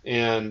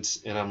 And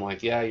I'm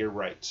like, yeah, you're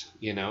right,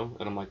 And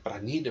I'm like, but I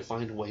need to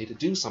find a way to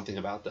do something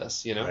about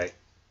this, Right.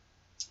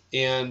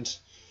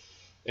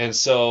 And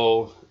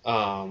so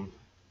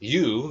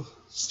you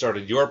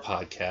started your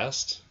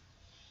podcast.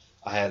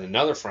 I had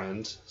another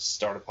friend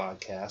start a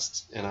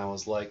podcast, and I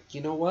was like,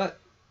 you know what?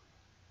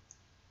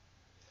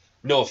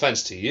 No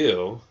offense to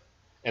you,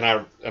 and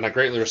I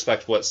greatly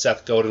respect what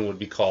Seth Godin would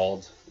be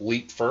called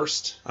leap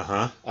first.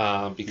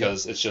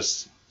 Because it's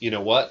just, you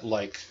know what,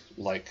 like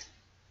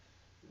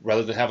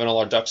rather than having all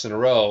our ducks in a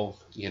row,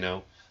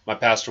 my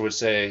pastor would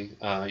say,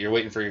 you're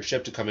waiting for your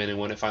ship to come in, and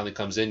when it finally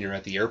comes in, you're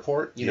at the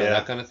airport,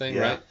 that kind of thing,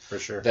 right? For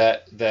sure.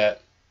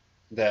 That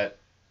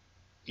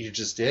you're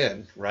just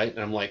in, right?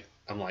 And I'm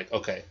like,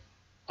 okay,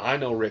 I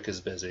know Rick is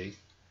busy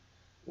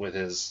with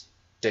his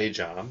day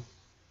job,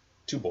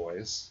 2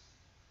 boys,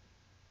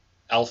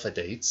 alpha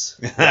dates,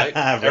 right?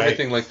 Right.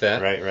 Everything like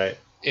that. Right.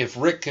 If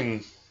Rick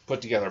can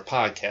put together a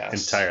podcast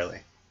entirely,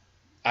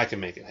 I can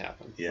make it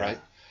happen, yeah. Right?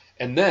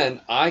 And then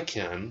I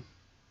can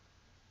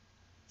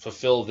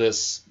fulfill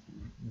this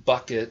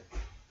bucket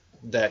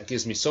that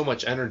gives me so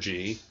much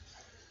energy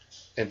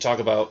and talk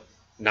about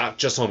not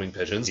just homing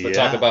pigeons, but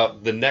talk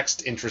about the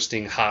next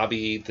interesting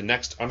hobby, the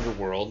next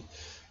underworld.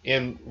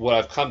 And what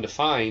I've come to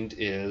find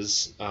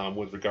is,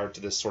 with regard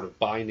to this sort of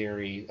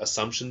binary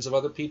assumptions of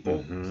other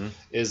people,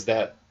 is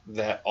that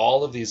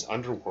all of these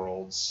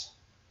underworlds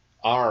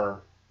are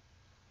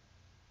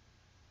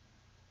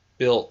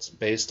built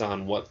based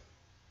on what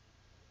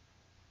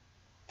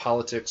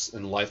politics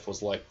and life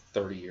was like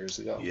 30 years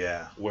ago.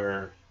 Yeah.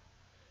 Where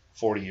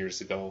 40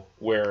 years ago,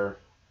 where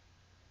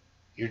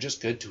you're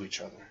just good to each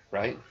other,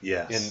 right?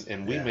 Yes.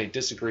 And we may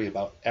disagree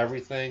about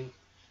everything,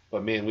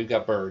 but man, we've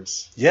got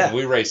birds. Yeah. And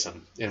we race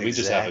them, and we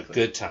just have a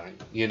good time,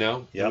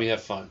 And we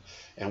have fun.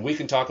 And we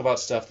can talk about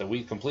stuff that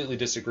we completely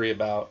disagree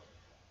about,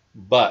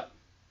 but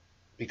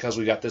because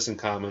we got this in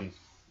common,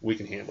 we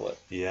can handle it.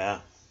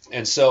 Yeah.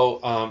 And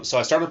so I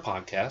started a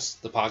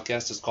podcast. The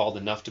podcast is called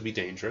Enough to Be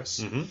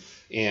Dangerous.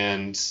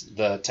 And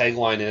the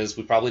tagline is,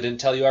 we probably didn't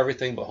tell you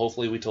everything, but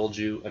hopefully we told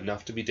you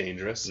enough to be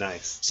dangerous.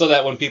 Nice. So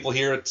that when people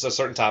hear it's a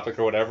certain topic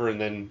or whatever,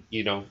 and then,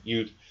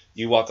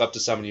 you walk up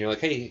to someone and you're like,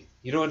 hey,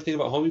 you know anything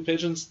about homing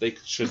pigeons? They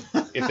should,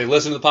 if they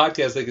listen to the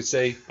podcast, they could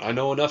say, I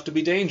know enough to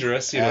be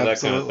dangerous, that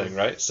kind of thing,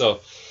 right? So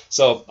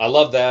I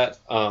love that.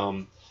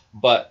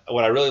 But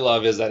what I really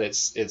love is that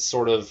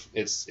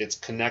it's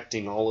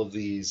connecting all of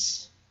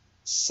these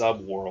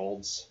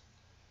subworlds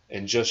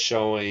and just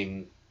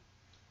showing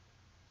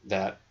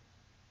that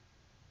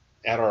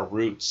at our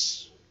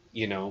roots,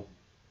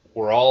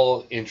 we're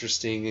all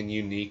interesting and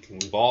unique,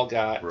 and we've all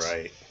got,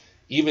 right.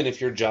 Even if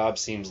your job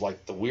seems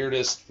like the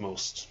weirdest,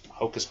 most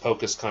hocus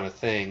pocus kind of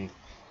thing,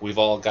 we've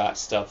all got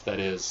stuff that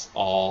is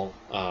all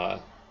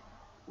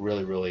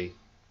really, really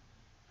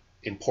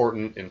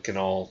important and can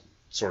all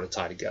sort of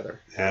tie together.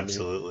 You know what I mean?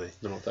 Absolutely. I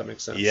don't know if that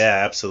makes sense.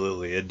 Yeah,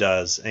 absolutely. It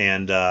does.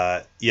 And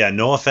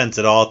no offense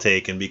at all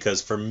taken,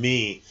 because for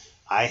me,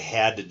 I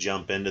had to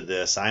jump into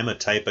this. I'm a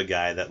type of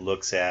guy that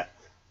looks at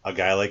a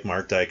guy like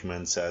Mark Dykman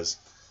and says,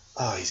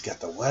 oh, he's got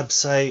the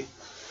website.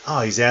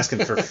 Oh, he's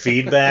asking for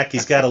feedback.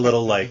 He's got a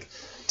little like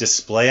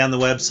display on the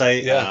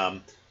website. Yeah.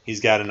 He's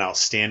got an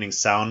outstanding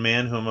sound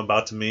man who I'm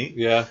about to meet.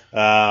 Yeah.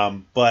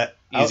 But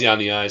Easy on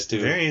the eyes,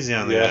 too. very easy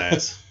on the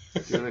eyes.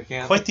 Doing a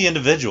camp. Quite the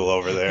individual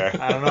over there.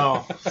 I don't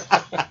know.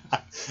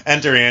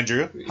 Enter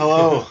Andrew.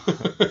 Hello.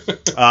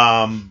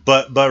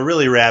 But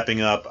really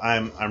wrapping up,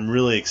 I'm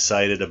really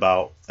excited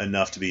about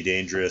Enough to Be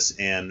Dangerous,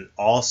 and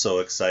also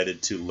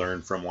excited to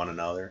learn from one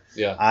another.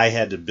 Yeah. I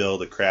had to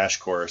build a crash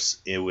course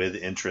with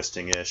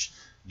Interesting-ish,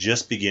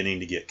 just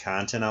beginning to get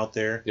content out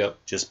there. Yep.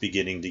 Just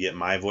beginning to get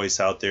my voice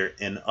out there,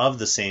 and of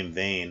the same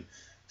vein,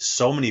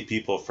 so many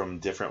people from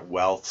different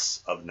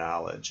wealths of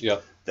knowledge.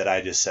 Yep. That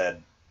I just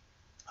said,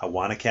 I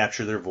want to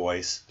capture their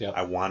voice. Yep.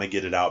 I want to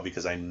get it out,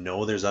 because I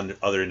know there's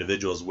other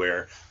individuals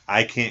where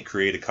I can't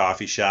create a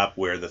coffee shop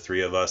where the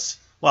three of us,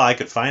 well, I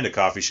could find a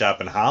coffee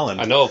shop in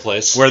Holland. I know a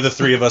place. Where the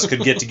three of us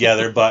could get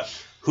together, but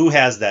who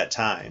has that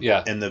time?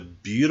 Yeah. And the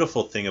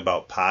beautiful thing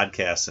about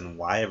podcasts and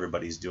why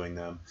everybody's doing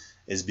them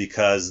is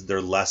because they're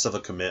less of a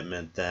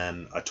commitment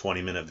than a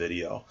 20-minute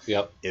video.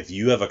 Yep. If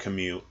you have a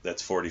commute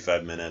that's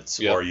 45 minutes,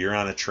 Yep. or you're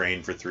on a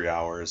train for 3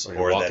 hours, Or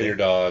you're walking your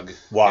dog.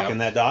 walking Yep.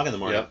 that dog in the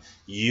morning, Yep.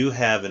 you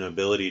have an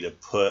ability to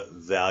put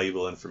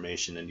valuable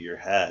information into your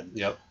head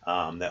Yep.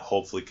 that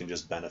hopefully can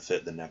just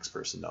benefit the next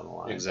person down the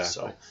line. Exactly.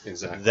 So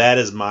Exactly. that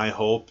is my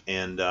hope,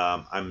 and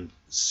I'm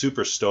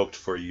super stoked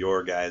for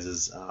your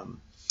guys'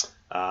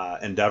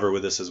 endeavor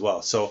with this as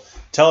well. So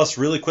tell us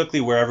really quickly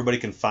where everybody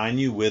can find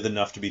you with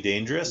Enough to Be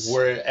Dangerous.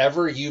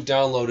 Wherever you've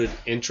downloaded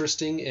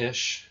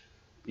Interesting-ish,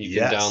 you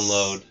can Yes.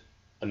 download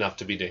Enough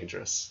to Be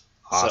Dangerous.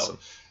 Awesome. So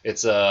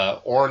it's a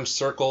orange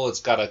circle.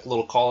 It's got a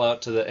little call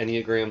out to the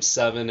Enneagram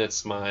 7.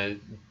 It's my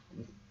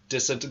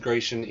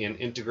disintegration and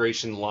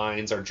integration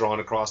lines are drawn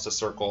across a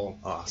circle,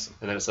 Awesome.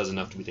 and then it says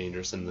Enough to Be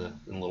Dangerous in the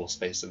little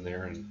space in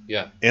there. And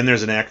yeah, And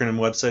there's an acronym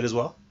website as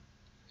well?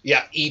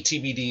 yeah,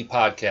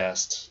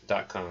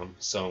 etbdpodcast.com.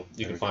 So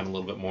you can we find a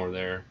little bit more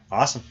there.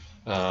 Awesome.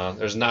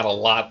 There's not a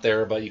lot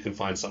there, but you can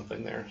find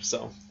something there.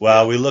 So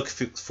Well, we look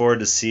forward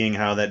to seeing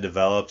how that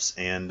develops,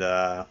 and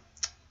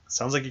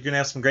sounds like you're going to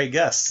have some great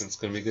guests. it's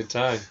going to be a good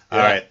time. All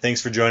right. Thanks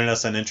for joining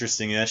us on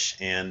Interesting-ish,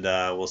 and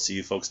we'll see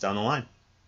you folks down the line.